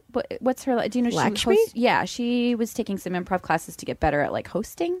Padma. What's her? Do you know? Lakshmi? Yeah, she was taking some improv classes to get better at like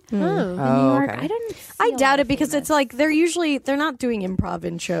hosting in New Oh, York. okay. I didn't. I doubt it because it's like they're not doing improv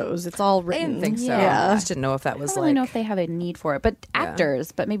in shows. It's all I written. didn't think so. Yeah. I just didn't know if that I was don't really like. know if they have a need for it, but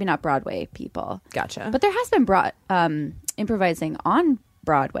actors, but maybe not Broadway people. Gotcha. But there has been improvising on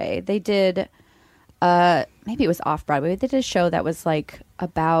Broadway. They did, maybe it was off Broadway. They did a show that was like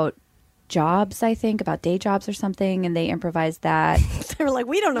about jobs, I think, about day jobs or something, and they improvised that. They were like,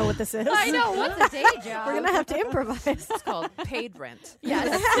 we don't know what this is. I know, what's a day job? We're gonna have to improvise. It's called paid rent.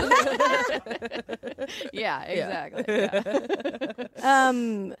 Yes. Yeah, exactly. Yeah.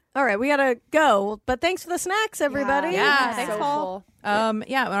 All right, we gotta go. But thanks for the snacks, everybody. Yeah, thanks, So Paul. cool.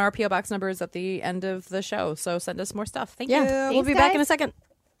 Yeah, and our PO box number is at the end of the show, so send us more stuff. Thank you. Yeah, we'll Thanks, be back in guys. a second.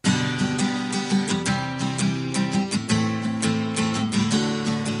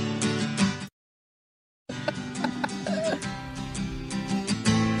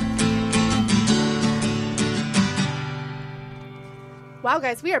 Wow,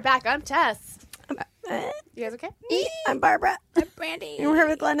 guys, we are back. I'm Tess. You guys okay? I'm Barbara. I'm Brandy. And we're here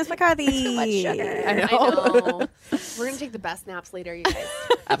with Glennis McCarthy. I know. We're going to take the best naps later, you guys.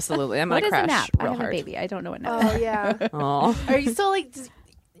 Absolutely. I'm What gonna is crash a nap? I real have hard. a baby. I don't know what nap. Oh, yeah. Aw. Are you still like,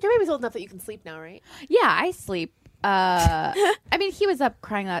 your baby's old enough that you can sleep now, right? Yeah, I sleep. I mean, he was up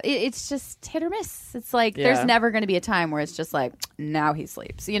crying out. It's just hit or miss. It's like Yeah. there's never going to be a time where it's just like now he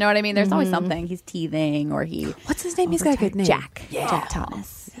sleeps. You know what I mean? There's always something. He's teething or he. What's his name? He's got a good name. Jack. Jack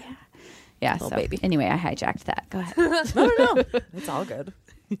Thomas. Yeah. Yeah. So baby. anyway, I hijacked that. Go ahead. No. It's all good.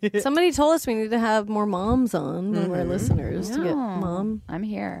 Somebody told us we need to have more moms on, one of our listeners, to get No. mom. I'm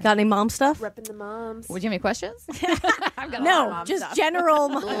here. Got any mom stuff? Repping the moms. Would you have any questions? No, just general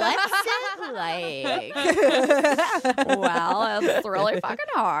mom. What's it like? Well, it's really fucking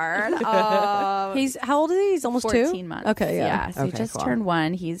hard. He's how old is he? He's almost 14 2? months. Okay, yeah. So he Okay, just cool. turned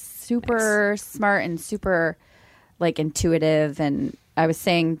 1. He's super smart and super like intuitive. And I was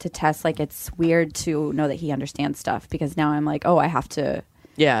saying to Tess, like, it's weird to know that he understands stuff because now I'm like, oh, I have to.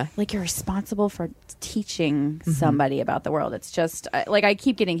 Yeah. Like, you're responsible for teaching somebody about the world. It's just like I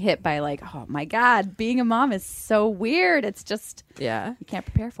keep getting hit by like, oh my God, being a mom is so weird. It's just Yeah. you can't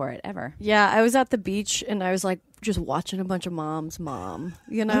prepare for it ever. Yeah, I was at the beach and I was like just watching a bunch of moms mom,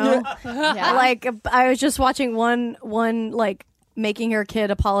 you know? Yeah. Like I was just watching one like making her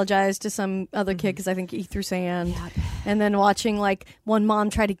kid apologize to some other kid because I think he threw sand. And then watching like one mom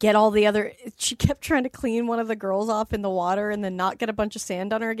try to get all the other, she kept trying to clean one of the girls off in the water and then not get a bunch of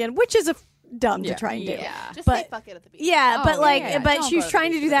sand on her again, which is dumb to try and do. Just But- say fuck it at the beach. Yeah, Oh, but like, yeah. but Don't she was go to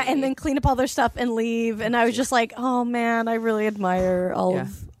trying the to do beach that with and me. then clean up all their stuff and leave. And I was just like, oh man, I really admire all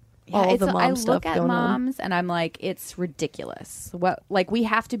of the mom I stuff look at going on. moms and I'm like, it's ridiculous. What like we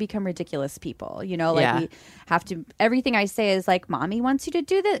have to become ridiculous people, you know? Like Yeah. we have to. Everything I say is like, "Mommy wants you to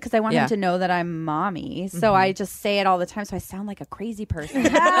do this," because I want Yeah. him to know that I'm mommy. So I just say it all the time. So I sound like a crazy person,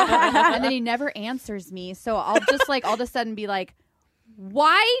 and then he never answers me. So I'll just like all of a sudden be like,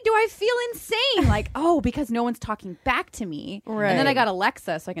 why do I feel insane? Like, oh, because no one's talking back to me. Right. And then I got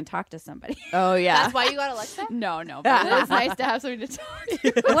Alexa so I can talk to somebody. Oh, yeah. That's why you got Alexa? No, but it's nice to have somebody to talk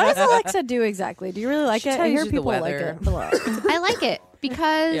to. What does Alexa do exactly? Do you really like She it? I tells hear you the people like weather. it a lot. I like it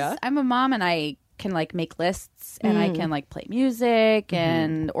because Yeah? I'm a mom and I can like make lists and I can like play music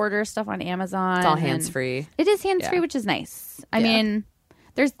and order stuff on Amazon. It's all and hands free. It is hands free, Yeah. which is nice. I Yeah. mean,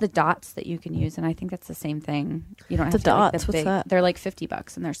 there's the dots that you can use, and I think that's the same thing. You don't have The to like, dots? the What's big. that? They're like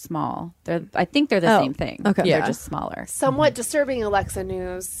 $50 and they're small. I think they're the Oh, same thing. okay. Yeah. They're just smaller. Somewhat disturbing Alexa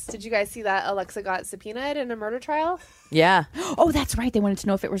news. Did you guys see that Alexa got subpoenaed in a murder trial? Yeah. Oh, that's right. They wanted to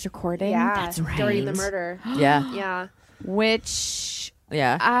know if it was recording. Yeah, That's right. during the murder. Yeah. Yeah. Which,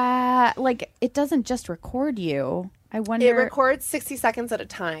 Yeah. like, it doesn't just record you. I wonder. It records 60 seconds at a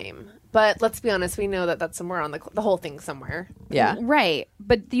time. But let's be honest, we know that that's somewhere on the whole thing somewhere. Yeah. Right,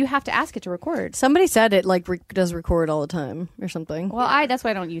 but you have to ask it to record. Somebody said it like does record all the time or something. Well, that's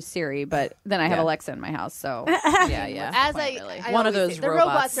why I don't use Siri, but then I have Yeah. Alexa in my house, so yeah. As point, really. I One of always those say, the robots.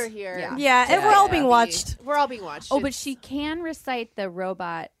 robots are here. Yeah. yeah, and we're all being Yeah. watched. We're all being watched. Oh, but It's- she can recite the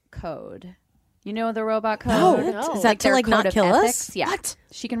robot code. You know the robot code? Oh, no. is that to their like not code of kill ethics? us? Yeah. What?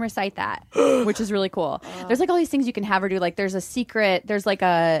 She can recite that, which is really cool. There's like all these things you can have her do. Like there's a secret. There's like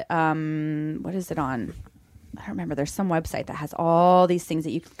a what is it on? I don't remember. There's some website that has all these things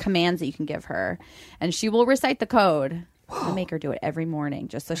that commands that you can give her, and she will recite the code. I make her do it every morning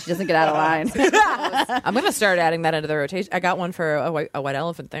just so she doesn't get out of line. I'm going to start adding that into the rotation. I got one for a white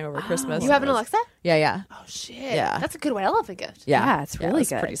elephant thing over Christmas. You have an Alexa? Yeah, yeah. Oh, shit. Yeah. That's a good white elephant gift. Yeah. it's really it's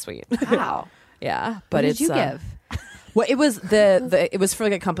good. pretty sweet. Wow. Yeah. What But did it's you give? Well, it was it was for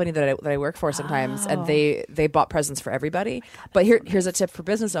like a company that I work for sometimes, and they bought presents for everybody. But here's a tip for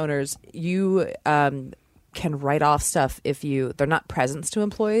business owners: you can write off stuff if they're not presents to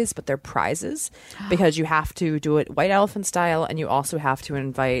employees, but they're prizes, because you have to do it white elephant style, and you also have to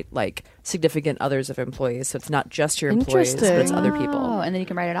invite like significant others of employees. So it's not just your employees, but it's other people. Oh, and then you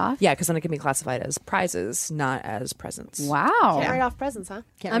can write it off? Yeah, because then it can be classified as prizes, not as presents. Wow. Can't write off presents, huh?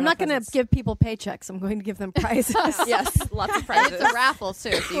 I'm not going to give people paychecks. I'm going to give them prizes. Yes, lots of And prizes. it's a raffle,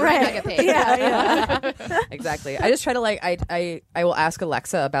 too, so you Right. might not get paid. Yeah. Exactly. I just try to like I will ask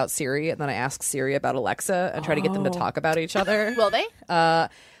Alexa about Siri, and then I ask Siri about Alexa and try to get them to talk about each other. Will they?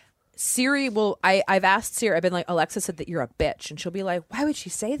 Siri will. I've asked Siri. I've been like, Alexa said that you're a bitch, and she'll be like, why would she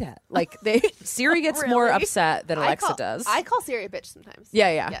say that? Like Siri gets more Really? upset than Alexa does. I call Siri a bitch sometimes.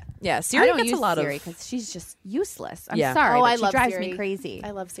 Yeah. Siri I don't gets use a lot Siri of. because she's just useless. I'm Yeah. sorry, Oh, but I she love drives Siri. me crazy.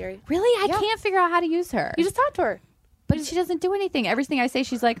 I love Siri. Really? I Yeah. can't figure out how to use her. You just talk to her. But she doesn't do anything. Everything I say,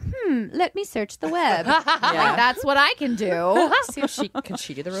 she's like, let me search the web. Like, that's what I can do. See if can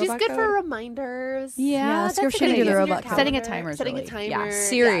she do the robot She's good code? for reminders. Yeah, ask her if that's she a can good do the idea. robot code. Setting a timer. is Setting really- a timer. Yeah. Yeah,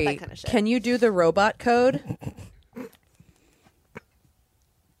 Siri, that kind of shit. can you do the robot code?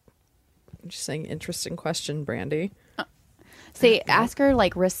 Just saying, interesting question, Brandy. Say, ask her,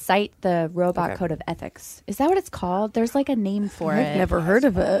 like, recite the robot Okay. code of ethics. Is that what it's called? There's, like, a name for it. I've never heard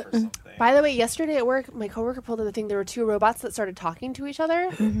of it. By the way, yesterday at work, my coworker pulled out the thing. There were two robots that started talking to each other,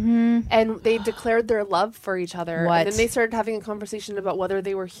 and they declared their love for each other. What? And then they started having a conversation about whether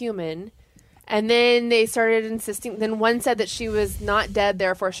they were human. And then they started insisting. Then one said that she was not dead,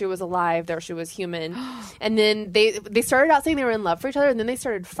 therefore she was alive, therefore she was human. And then they started out saying they were in love for each other, and then they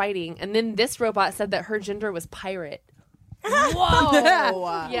started fighting. And then this robot said that her gender was pirate. Whoa.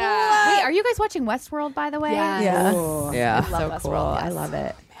 Yeah. Wait, are you guys watching Westworld, by the way? Yeah. Yeah. Yeah. So Love cool. Westworld, I yes. love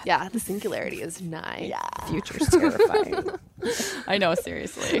it. Yeah, the singularity is nigh. Yeah. Future's terrifying. I know,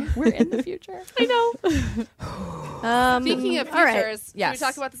 seriously. We're in the future. I know. Speaking of all right. futures, should Yes. we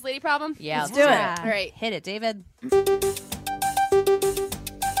talk about this lady problem? Yeah, Let's do it. All right. Hit it, David.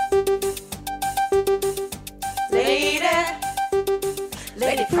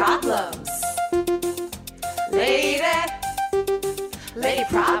 Lady problems. Lady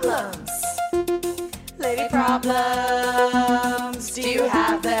problems. Lady problems. Do you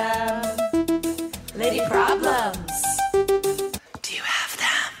have them? Lady problems. Do you have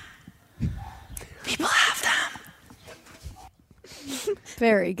them? People have them.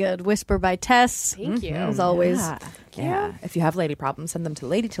 Very good. Whisper by Tess. Thank you. As always. Yeah. If you have lady problems, send them to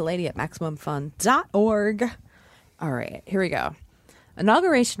lady at maximumfun.org. All right, here we go.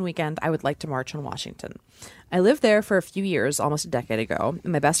 Inauguration weekend, I would like to march on Washington. I lived there for a few years, almost a decade ago,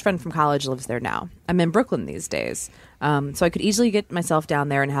 and my best friend from college lives there now. I'm in Brooklyn these days, so I could easily get myself down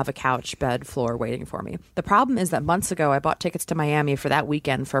there and have a couch, bed, floor waiting for me. The problem is that months ago, I bought tickets to Miami for that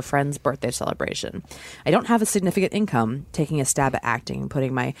weekend for a friend's birthday celebration. I don't have a significant income, taking a stab at acting and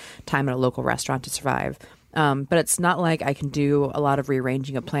putting my time at a local restaurant to survive. But it's not like I can do a lot of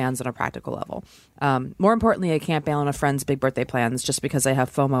rearranging of plans on a practical level. More importantly, I can't bail on a friend's big birthday plans just because I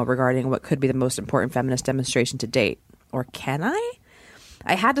have FOMO regarding what could be the most important feminist demonstration to date. Or can I?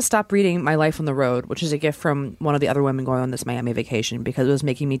 I had to stop reading My Life on the Road, which is a gift from one of the other women going on this Miami vacation, because it was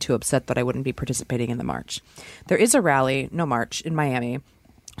making me too upset that I wouldn't be participating in the march. There is a rally, no march, in Miami,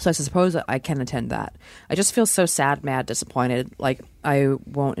 so I suppose I can attend that. I just feel so sad, mad, disappointed, like I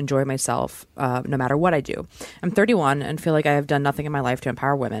won't enjoy myself no matter what I do. I'm 31 and feel like I have done nothing in my life to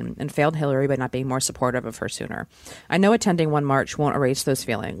empower women and failed Hillary by not being more supportive of her sooner. I know attending one march won't erase those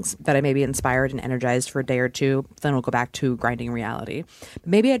feelings, that I may be inspired and energized for a day or two, then we'll go back to grinding reality. But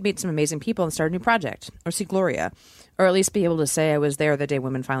maybe I'd meet some amazing people and start a new project, or see Gloria, or at least be able to say I was there the day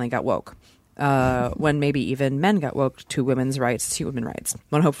women finally got woke. When maybe even men got woke to women's rights to human rights.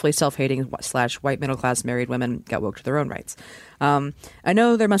 When hopefully self-hating / white middle-class married women got woke to their own rights. I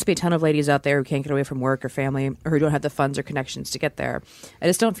know there must be a ton of ladies out there who can't get away from work or family, or who don't have the funds or connections to get there. I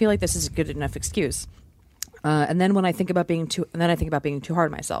just don't feel like this is a good enough excuse. And then I think about being too hard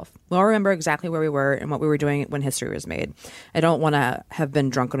on myself. Well, I'll remember exactly where we were and what we were doing when history was made. I don't want to have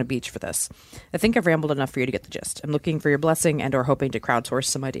been drunk on a beach for this. I think I've rambled enough for you to get the gist. I'm looking for your blessing and or hoping to crowdsource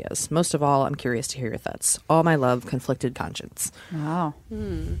some ideas. Most of all, I'm curious to hear your thoughts. All my love, Conflicted Conscience. Wow.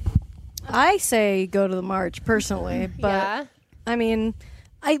 I say go to the march personally, but Yeah. I mean,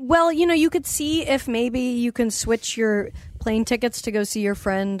 you could see if maybe you can switch your plane tickets to go see your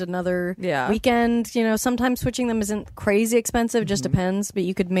friend another weekend. You know, sometimes switching them isn't crazy expensive, just depends, but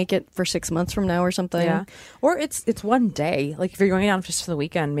you could make it for 6 months from now or something. Yeah. Or it's one day. Like if you're going down just for the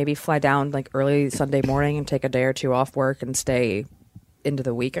weekend, maybe fly down like early Sunday morning and take a day or two off work and stay into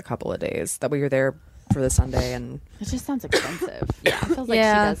the week a couple of days. That way you're there for the Sunday. And It just sounds expensive. Yeah. It feels like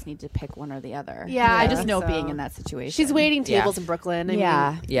Yeah. she does need to pick one or the other. Yeah, I I just think know so. being in that situation. She's waiting tables in Brooklyn. I mean,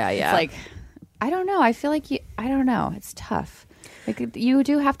 Yeah. yeah. It's like I don't know. I feel like I don't know. It's tough. Like you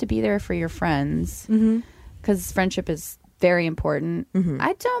do have to be there for your friends because friendship is very important.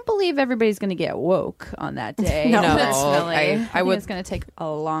 I don't believe everybody's going to get woke on that day. No. personally. I I would- think it's going to take a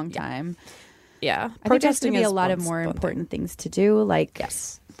long time. Yeah. I think there's going to be a lot of more important things to do. Like,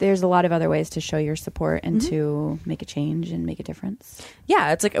 there's a lot of other ways to show your support and to make a change and make a difference.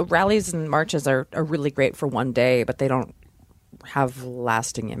 Yeah, it's like rallies and marches are really great for one day, but they don't have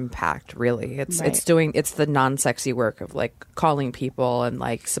lasting impact, really. It's the non-sexy work of like calling people and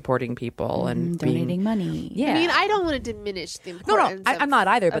like supporting people and Donating money. Yeah. I mean, I don't want to diminish the importance. I'm not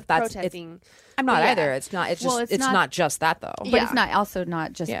either, but that's protesting. I'm not Yeah. either. It's not. It's just. Well, it's it's not, not just that though. But it's not also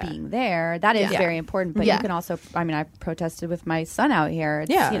not just being there. That is very important. But you can also, I mean, I protested with my son out here.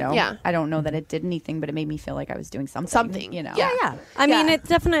 It's, you know, I don't know that it did anything, but it made me feel like I was doing something. You know. Yeah. I mean, it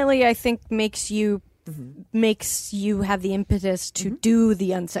definitely, I think, makes you have the impetus to do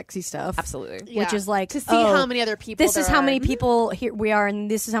the unsexy stuff. Absolutely. Which is like to see how many other people. This is how many people here we are,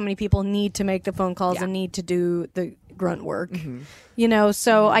 and this is how many people need to make the phone calls and need to do the grunt work. You know,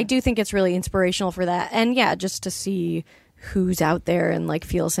 so I do think it's really inspirational for that, and just to see who's out there and like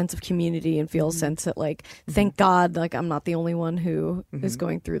feel a sense of community and feel a sense that like thank God like I'm not the only one who is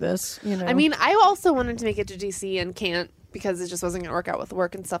going through this. You know, I mean, I also wanted to make it to DC and can't because it just wasn't going to work out with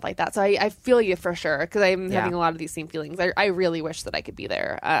work and stuff like that. So I feel you for sure because I'm having a lot of these same feelings. I really wish that I could be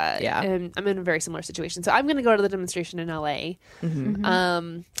there. And I'm in a very similar situation. So I'm going to go to the demonstration in LA.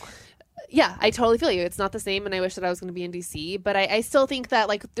 Yeah, I totally feel you. It's not the same, and I wish that I was going to be in DC. But I still think that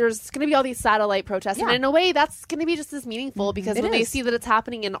like there's going to be all these satellite protests, and in a way, that's going to be just as meaningful because when they see that it's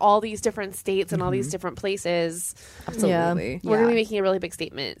happening in all these different states and all these different places, Absolutely. we're going to be making a really big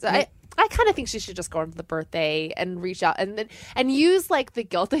statement. So I kind of think she should just go on to the birthday and reach out and use like the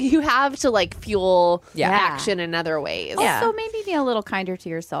guilt that you have to like fuel action in other ways. Also, maybe be a little kinder to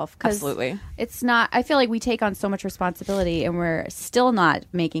yourself. 'Cause Absolutely. It's not. I feel like we take on so much responsibility, and we're still not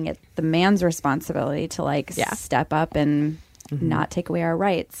making it the man's responsibility to like step up and not take away our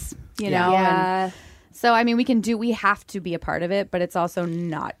rights. You know. And so I mean, we have to be a part of it, but it's also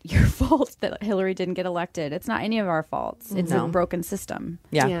not your fault that Hillary didn't get elected. It's not any of our faults. It's a broken system.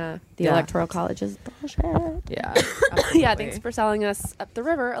 Yeah. The Electoral College is bullshit. Yeah. Yeah, thanks for selling us up the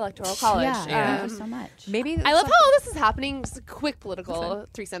river, Electoral College. Thank you so much. Maybe I love how this is happening. Just a quick political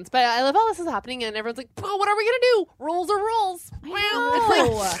 3 cents, but I love how this is happening, and everyone's like, "Oh, what are we gonna do? Rules are rules." Wow, it's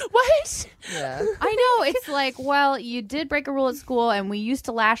like, what? Yeah. I know. It's like, well, you did break a rule at school, and we used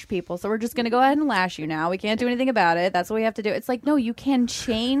to lash people, so we're just going to go ahead and lash you now. We can't do anything about it. That's what we have to do. It's like, no, you can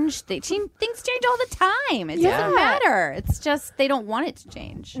change. Things change all the time. It doesn't matter. It's just they don't want it to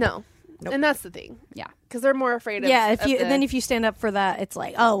change. No. And that's the thing. Yeah. Because they're more afraid of if you stand up for that, it's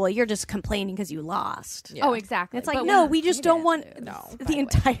like, oh well, you're just complaining because you lost. Yeah. Oh, exactly. It's like, But no, we just don't want No, the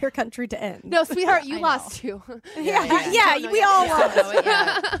entire country to end. No, sweetheart, you lost too. we all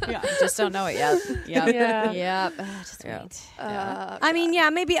lost. You just don't know it yet. Yep. Yep. Just wait. I mean,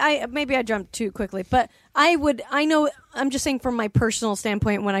 maybe I jumped too quickly, but I know I'm just saying from my personal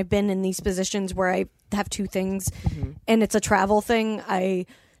standpoint, when I've been in these positions where I have two things and it's a travel thing, I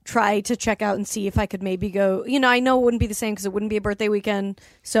try to check out and see if I could maybe go, I know it wouldn't be the same because it wouldn't be a birthday weekend.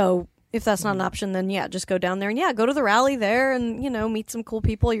 So if that's not an option, then just go down there and go to the rally there and, meet some cool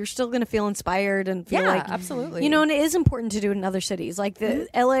people. You're still going to feel inspired and feel like, absolutely. and it is important to do it in other cities. Like the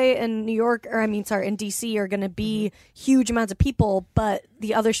LA and New York, and DC are going to be huge amounts of people, but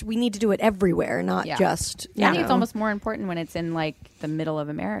the other, we need to do it everywhere, not just, I think it's almost more important when it's in like the middle of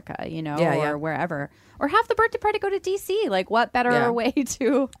America, or wherever. Or have the birthday party go to DC. Like, what better way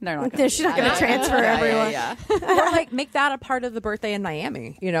to? They're she's not going to transfer everyone. Or like make that a part of the birthday in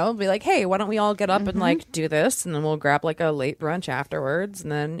Miami. Be like, hey, why don't we all get up and like do this, and then we'll grab like a late brunch afterwards,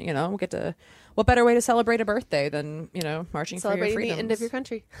 and then we'll get to. What better way to celebrate a birthday than marching for your Celebrating freedoms? the end of your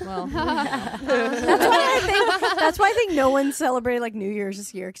country. Well, That's why I think no one celebrated like New Year's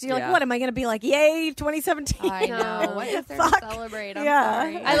this year because you're like, what am I going to be like? Yay, 2020! I know. What is there to celebrate? I'm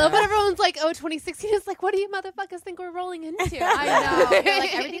sorry. I love when everyone's like, oh, 2016 is like, what do you motherfuckers think we're rolling into? I know. You're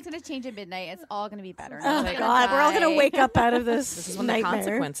like, everything's going to change at midnight. It's all going to be better. Oh my God, we're all going to wake up out of this. This is when nightmare. the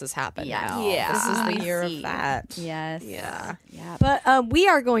consequences happen. Now. Yeah. This is the I year see. of that. Yes. Yeah. But we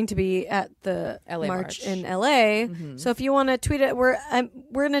are going to be at the LA march March. in LA. So if you want to tweet it, we're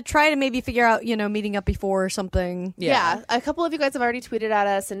going to try to maybe figure out, meeting up before or something. Yeah, a couple of you guys have already tweeted at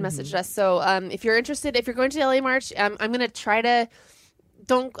us and messaged us. So if you're interested, if you're going to the LA March, I'm going to try to.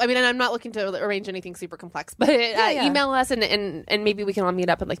 And I'm not looking to arrange anything super complex, but email us and maybe we can all meet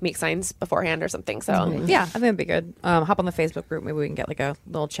up and like make signs beforehand or something. So Yeah, I think it'd be good. Hop on the Facebook group. Maybe we can get like a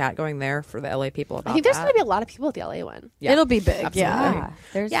little chat going there for the LA people about I think there's that. going to be a lot of people at the LA one. Yeah. It'll be big. Absolutely. Yeah.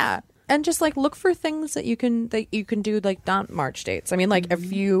 There's and just like look for things that you can do, like not March dates. I mean, like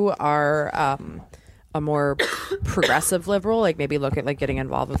if you are a more progressive liberal, like maybe look at like getting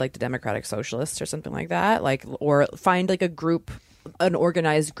involved with like the Democratic Socialists or something like that, like, or find like a group, an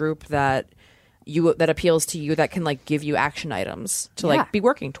organized group that appeals to you, that can like give you action items to like be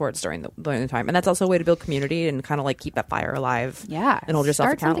working towards during the time. And that's also a way to build community and kind of like keep that fire alive. Yeah, and hold yourself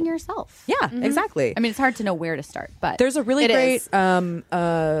start accountable. something yourself. Yeah, exactly. I mean, it's hard to know where to start, but there's a really It great is.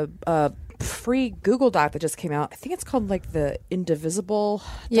 free Google Doc that just came out. I think it's called like the Indivisible.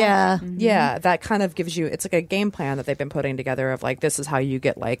 Yeah. Yeah, that kind of gives you, it's like a game plan that they've been putting together of like, this is how you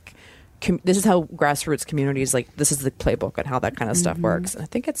get like this is how grassroots communities, like this is the playbook on how that kind of stuff works. And I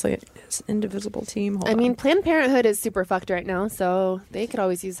think it's like it's Indivisible team. Hold I mean, on. Planned Parenthood is super fucked right now, so they could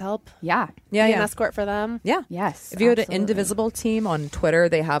always use help. yeah, Be an yeah. escort for them. Yeah. yes. If you go to absolutely. Indivisible team on Twitter,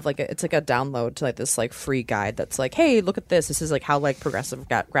 they have like it's like a download to like this like free guide that's like, hey, look at this. This is like how like progressive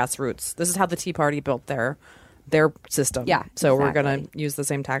grassroots. This is how the Tea Party built their system. Yeah, So we're exactly. gonna use the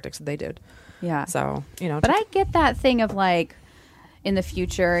same tactics that they did. yeah. So But I get that thing of like, in the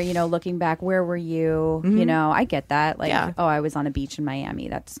future, you know, looking back, where were you? You know, I get that. Like, Yeah. oh, I was on a beach in Miami.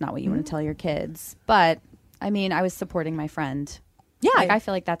 That's not what you want to tell your kids. But I mean, I was supporting my friend. Yeah. Like, I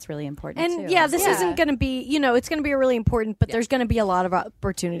feel like that's really important And too. yeah, this isn't going to be, you know, it's going to be really important, but there's going to be a lot of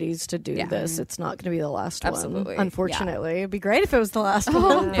opportunities to do this. It's not going to be the last Absolutely. one, unfortunately. It'd be great if it was the last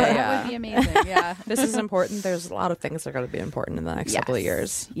Oh, one. that would be amazing. Yeah. this is important. There's a lot of things that are going to be important in the next couple of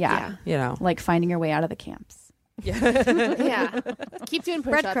years. Yeah. You know. Like finding your way out of the camps. Yeah. Keep doing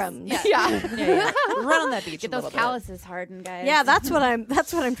push-ups. Breadcrumbs. Yeah. Run on that beach. Get a those little bit. calluses hardened, guys. Yeah, that's what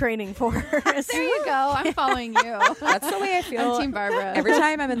I'm training for. There you go. I'm following you. That's the way I feel. I'm Team Barbara. Every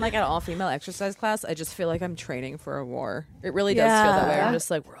time I'm in like an all-female exercise class, I just feel like I'm training for a war. It really does feel that way. Yeah. I'm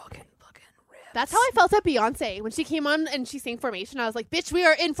just like, we're all getting fucking ripped. That's how I felt at Beyonce. When she came on and she sang Formation, I was like, bitch, we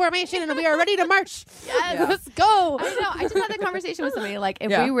are in formation and we are ready to march. Yes, let's go. I know. I just had that conversation with somebody. Like,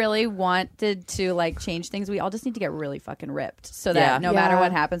 if Yeah. we really wanted to like change things, we all just need to get really fucking ripped, so that Yeah. no matter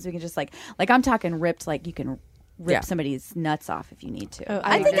what happens, we can just like I'm talking ripped. Like you can rip Yeah. somebody's nuts off if you need to.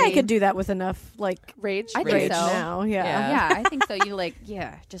 I think I agree. could do that with enough like Rage. I think rage so. now. Yeah. Yeah, I think so. You like,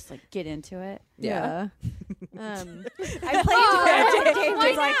 just like get into it. Yeah. I played. Dave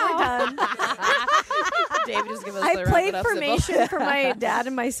was like, we're done. David just give us I the played wrap it up symbol. formation for my dad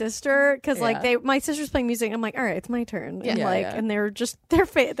and my sister because like Yeah. my sister's playing music. I'm like, all right, it's my turn. And Yeah, like, yeah. and they were just they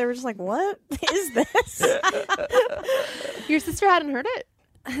were just like, what is this? Your sister hadn't heard it?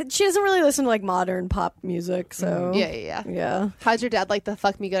 She doesn't really listen to like modern pop music, so Yeah. How'd your dad like the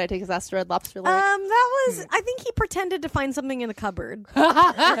fuck me good? I take his ass to Red Lobster lyric? That was. I think he pretended to find something in the cupboard.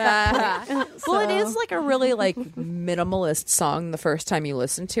 Well, it is like a really like minimalist song the first time you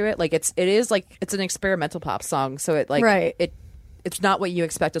listen to it. Like it is like it's an experimental pop song, so it like Right. it's not what you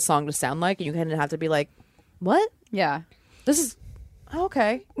expect a song to sound like, and you kind of have to be like, what? Yeah. This is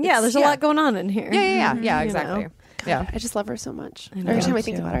okay. Yeah, there's a lot going on in here. Yeah, You exactly. know. Yeah. I just love her so much. know. Every time I Me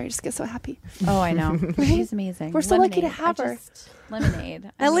think too. about her, I just get so happy. Oh, I know. She's amazing. We're so lucky to Lemonade. have I her. just- Lemonade.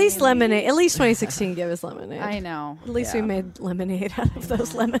 At least lemonade. At least 2016 gave us lemonade. I know. At least we made lemonade out of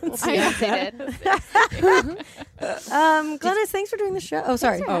those lemons. I guess they did. Glennis, thanks for doing the show. Oh,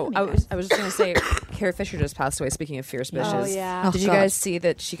 sorry. Oh, I was just going to say, Carrie Fisher just passed away. Speaking of fierce bitches, Oh, yeah. Did you God. guys see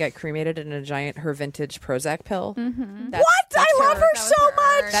that she got cremated in a giant her vintage Prozac pill? Mm-hmm. What? I love her so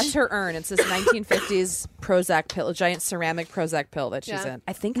much. That's her urn. It's this 1950s Prozac pill, a giant ceramic Prozac pill that she's Yeah. in.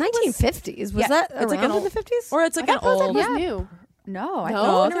 I think it was- 1950s. Was Yeah, that it's like around an in the 50s? or it's like an Prozac old. was new. No, I No, think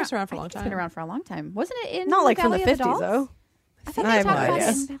I think it's around for a long It's been time. around for a long time. Wasn't it in Not like from the Valley of 50s, Dolls? though. I think I they have talked no about idea.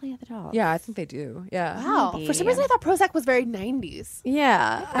 it in Valley of the Dolls. Yeah, I think they do. Yeah. Wow. Maybe. For some reason, I thought Prozac was very 90s.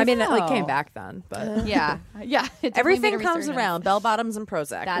 Yeah. I mean, it like came know. back then, but Yeah. Yeah. It definitely everything made a comes resurgence. around. Bell bottoms and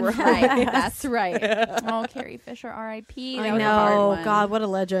Prozac. That's We're- right. That's right. Oh, Carrie Fisher, R.I.P. That I was a hard know. one. God, what a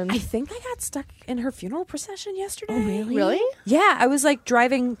legend. I think I got stuck in her funeral procession yesterday. Really? Yeah, I was like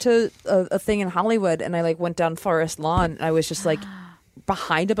driving to a thing in Hollywood, and I like went down Forest Lawn, and I was just like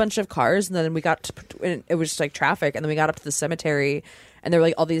behind a bunch of cars, and then we got to, and it was just like traffic, and then we got up to the cemetery, and there were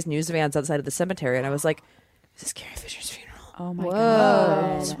like all these news vans outside of the cemetery, and I was like, "Is this Carrie Fisher's funeral?" Oh my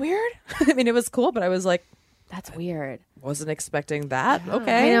God. It's weird. I mean, it was cool, but I was like, That's weird. wasn't expecting that.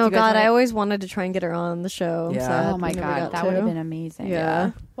 Okay, I know. You guys God, wanna- I always wanted to try and get her on the show. I'm Yeah. sad Oh my we never God. got That to. would have been amazing.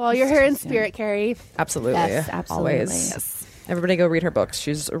 Yeah. Well, you're here in soon. spirit, Carrie. absolutely, Yes, absolutely. always. Yes. Everybody go read her books.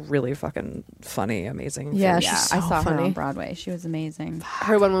 She's a really fucking funny, amazing. Yeah, figure. Yeah, she's I so saw her funny. on Broadway. She was amazing.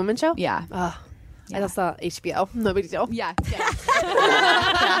 Her one woman show? Yeah. Oh, I just saw HBO. No big deal. Yeah.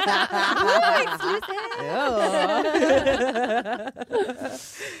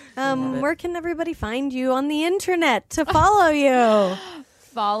 Where can everybody find you on the internet to follow you?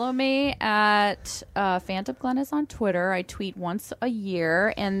 follow me at Phantom Glennis on Twitter. I tweet once a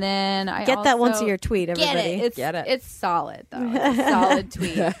year, and then I Get that also- once a year tweet, everybody. Get it. It's solid though. It's a solid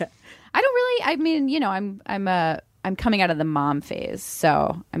tweet. I don't really. I mean, you know, I'm coming out of the mom phase,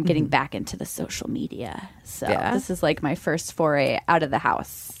 so I'm getting back into the social media. So this is like my first foray out of the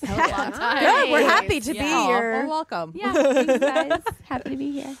house. A long time. Good. We're happy to be Well, here. welcome. Yeah, thanks, guys. Happy to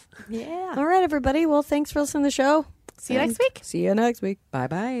be here. Yeah. All right, everybody. Well, thanks for listening to the show. See you next week. See you next week.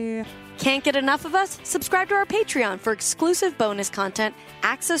 Bye-bye. Can't get enough of us? Subscribe to our Patreon for exclusive bonus content,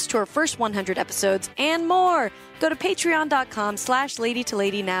 access to our first 100 episodes, and more. Go to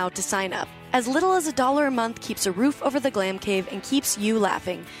patreon.com/ladytolady now to sign up. As little as $1 a month keeps a roof over the glam cave and keeps you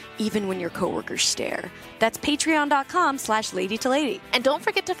laughing, even when your coworkers stare. That's patreon.com/ladytolady. And don't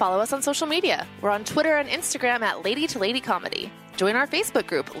forget to follow us on social media. We're on Twitter and Instagram at Lady to Lady Comedy. Join our Facebook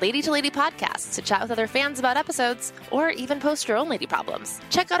group, Lady to Lady Podcasts, to chat with other fans about episodes, or even post your own lady problems.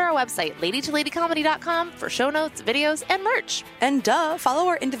 Check out our website, ladytoladycomedy.com, for show notes, videos, and merch. And follow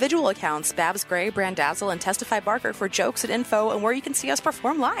our individual accounts, Babs Gray, Brandazzle, and Testify Barker for jokes and info and where you can see us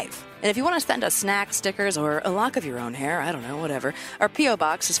perform live. And if you want to send us snacks, stickers, or a lock of your own hair, I don't know, whatever, our P.O.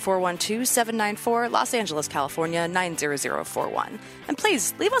 Box is 412-794, Los Angeles, California, 90041. And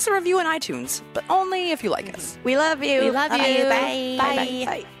please, leave us a review on iTunes, but only if you like us. We love you. We love you. Bye. Bye.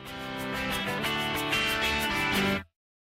 Bye.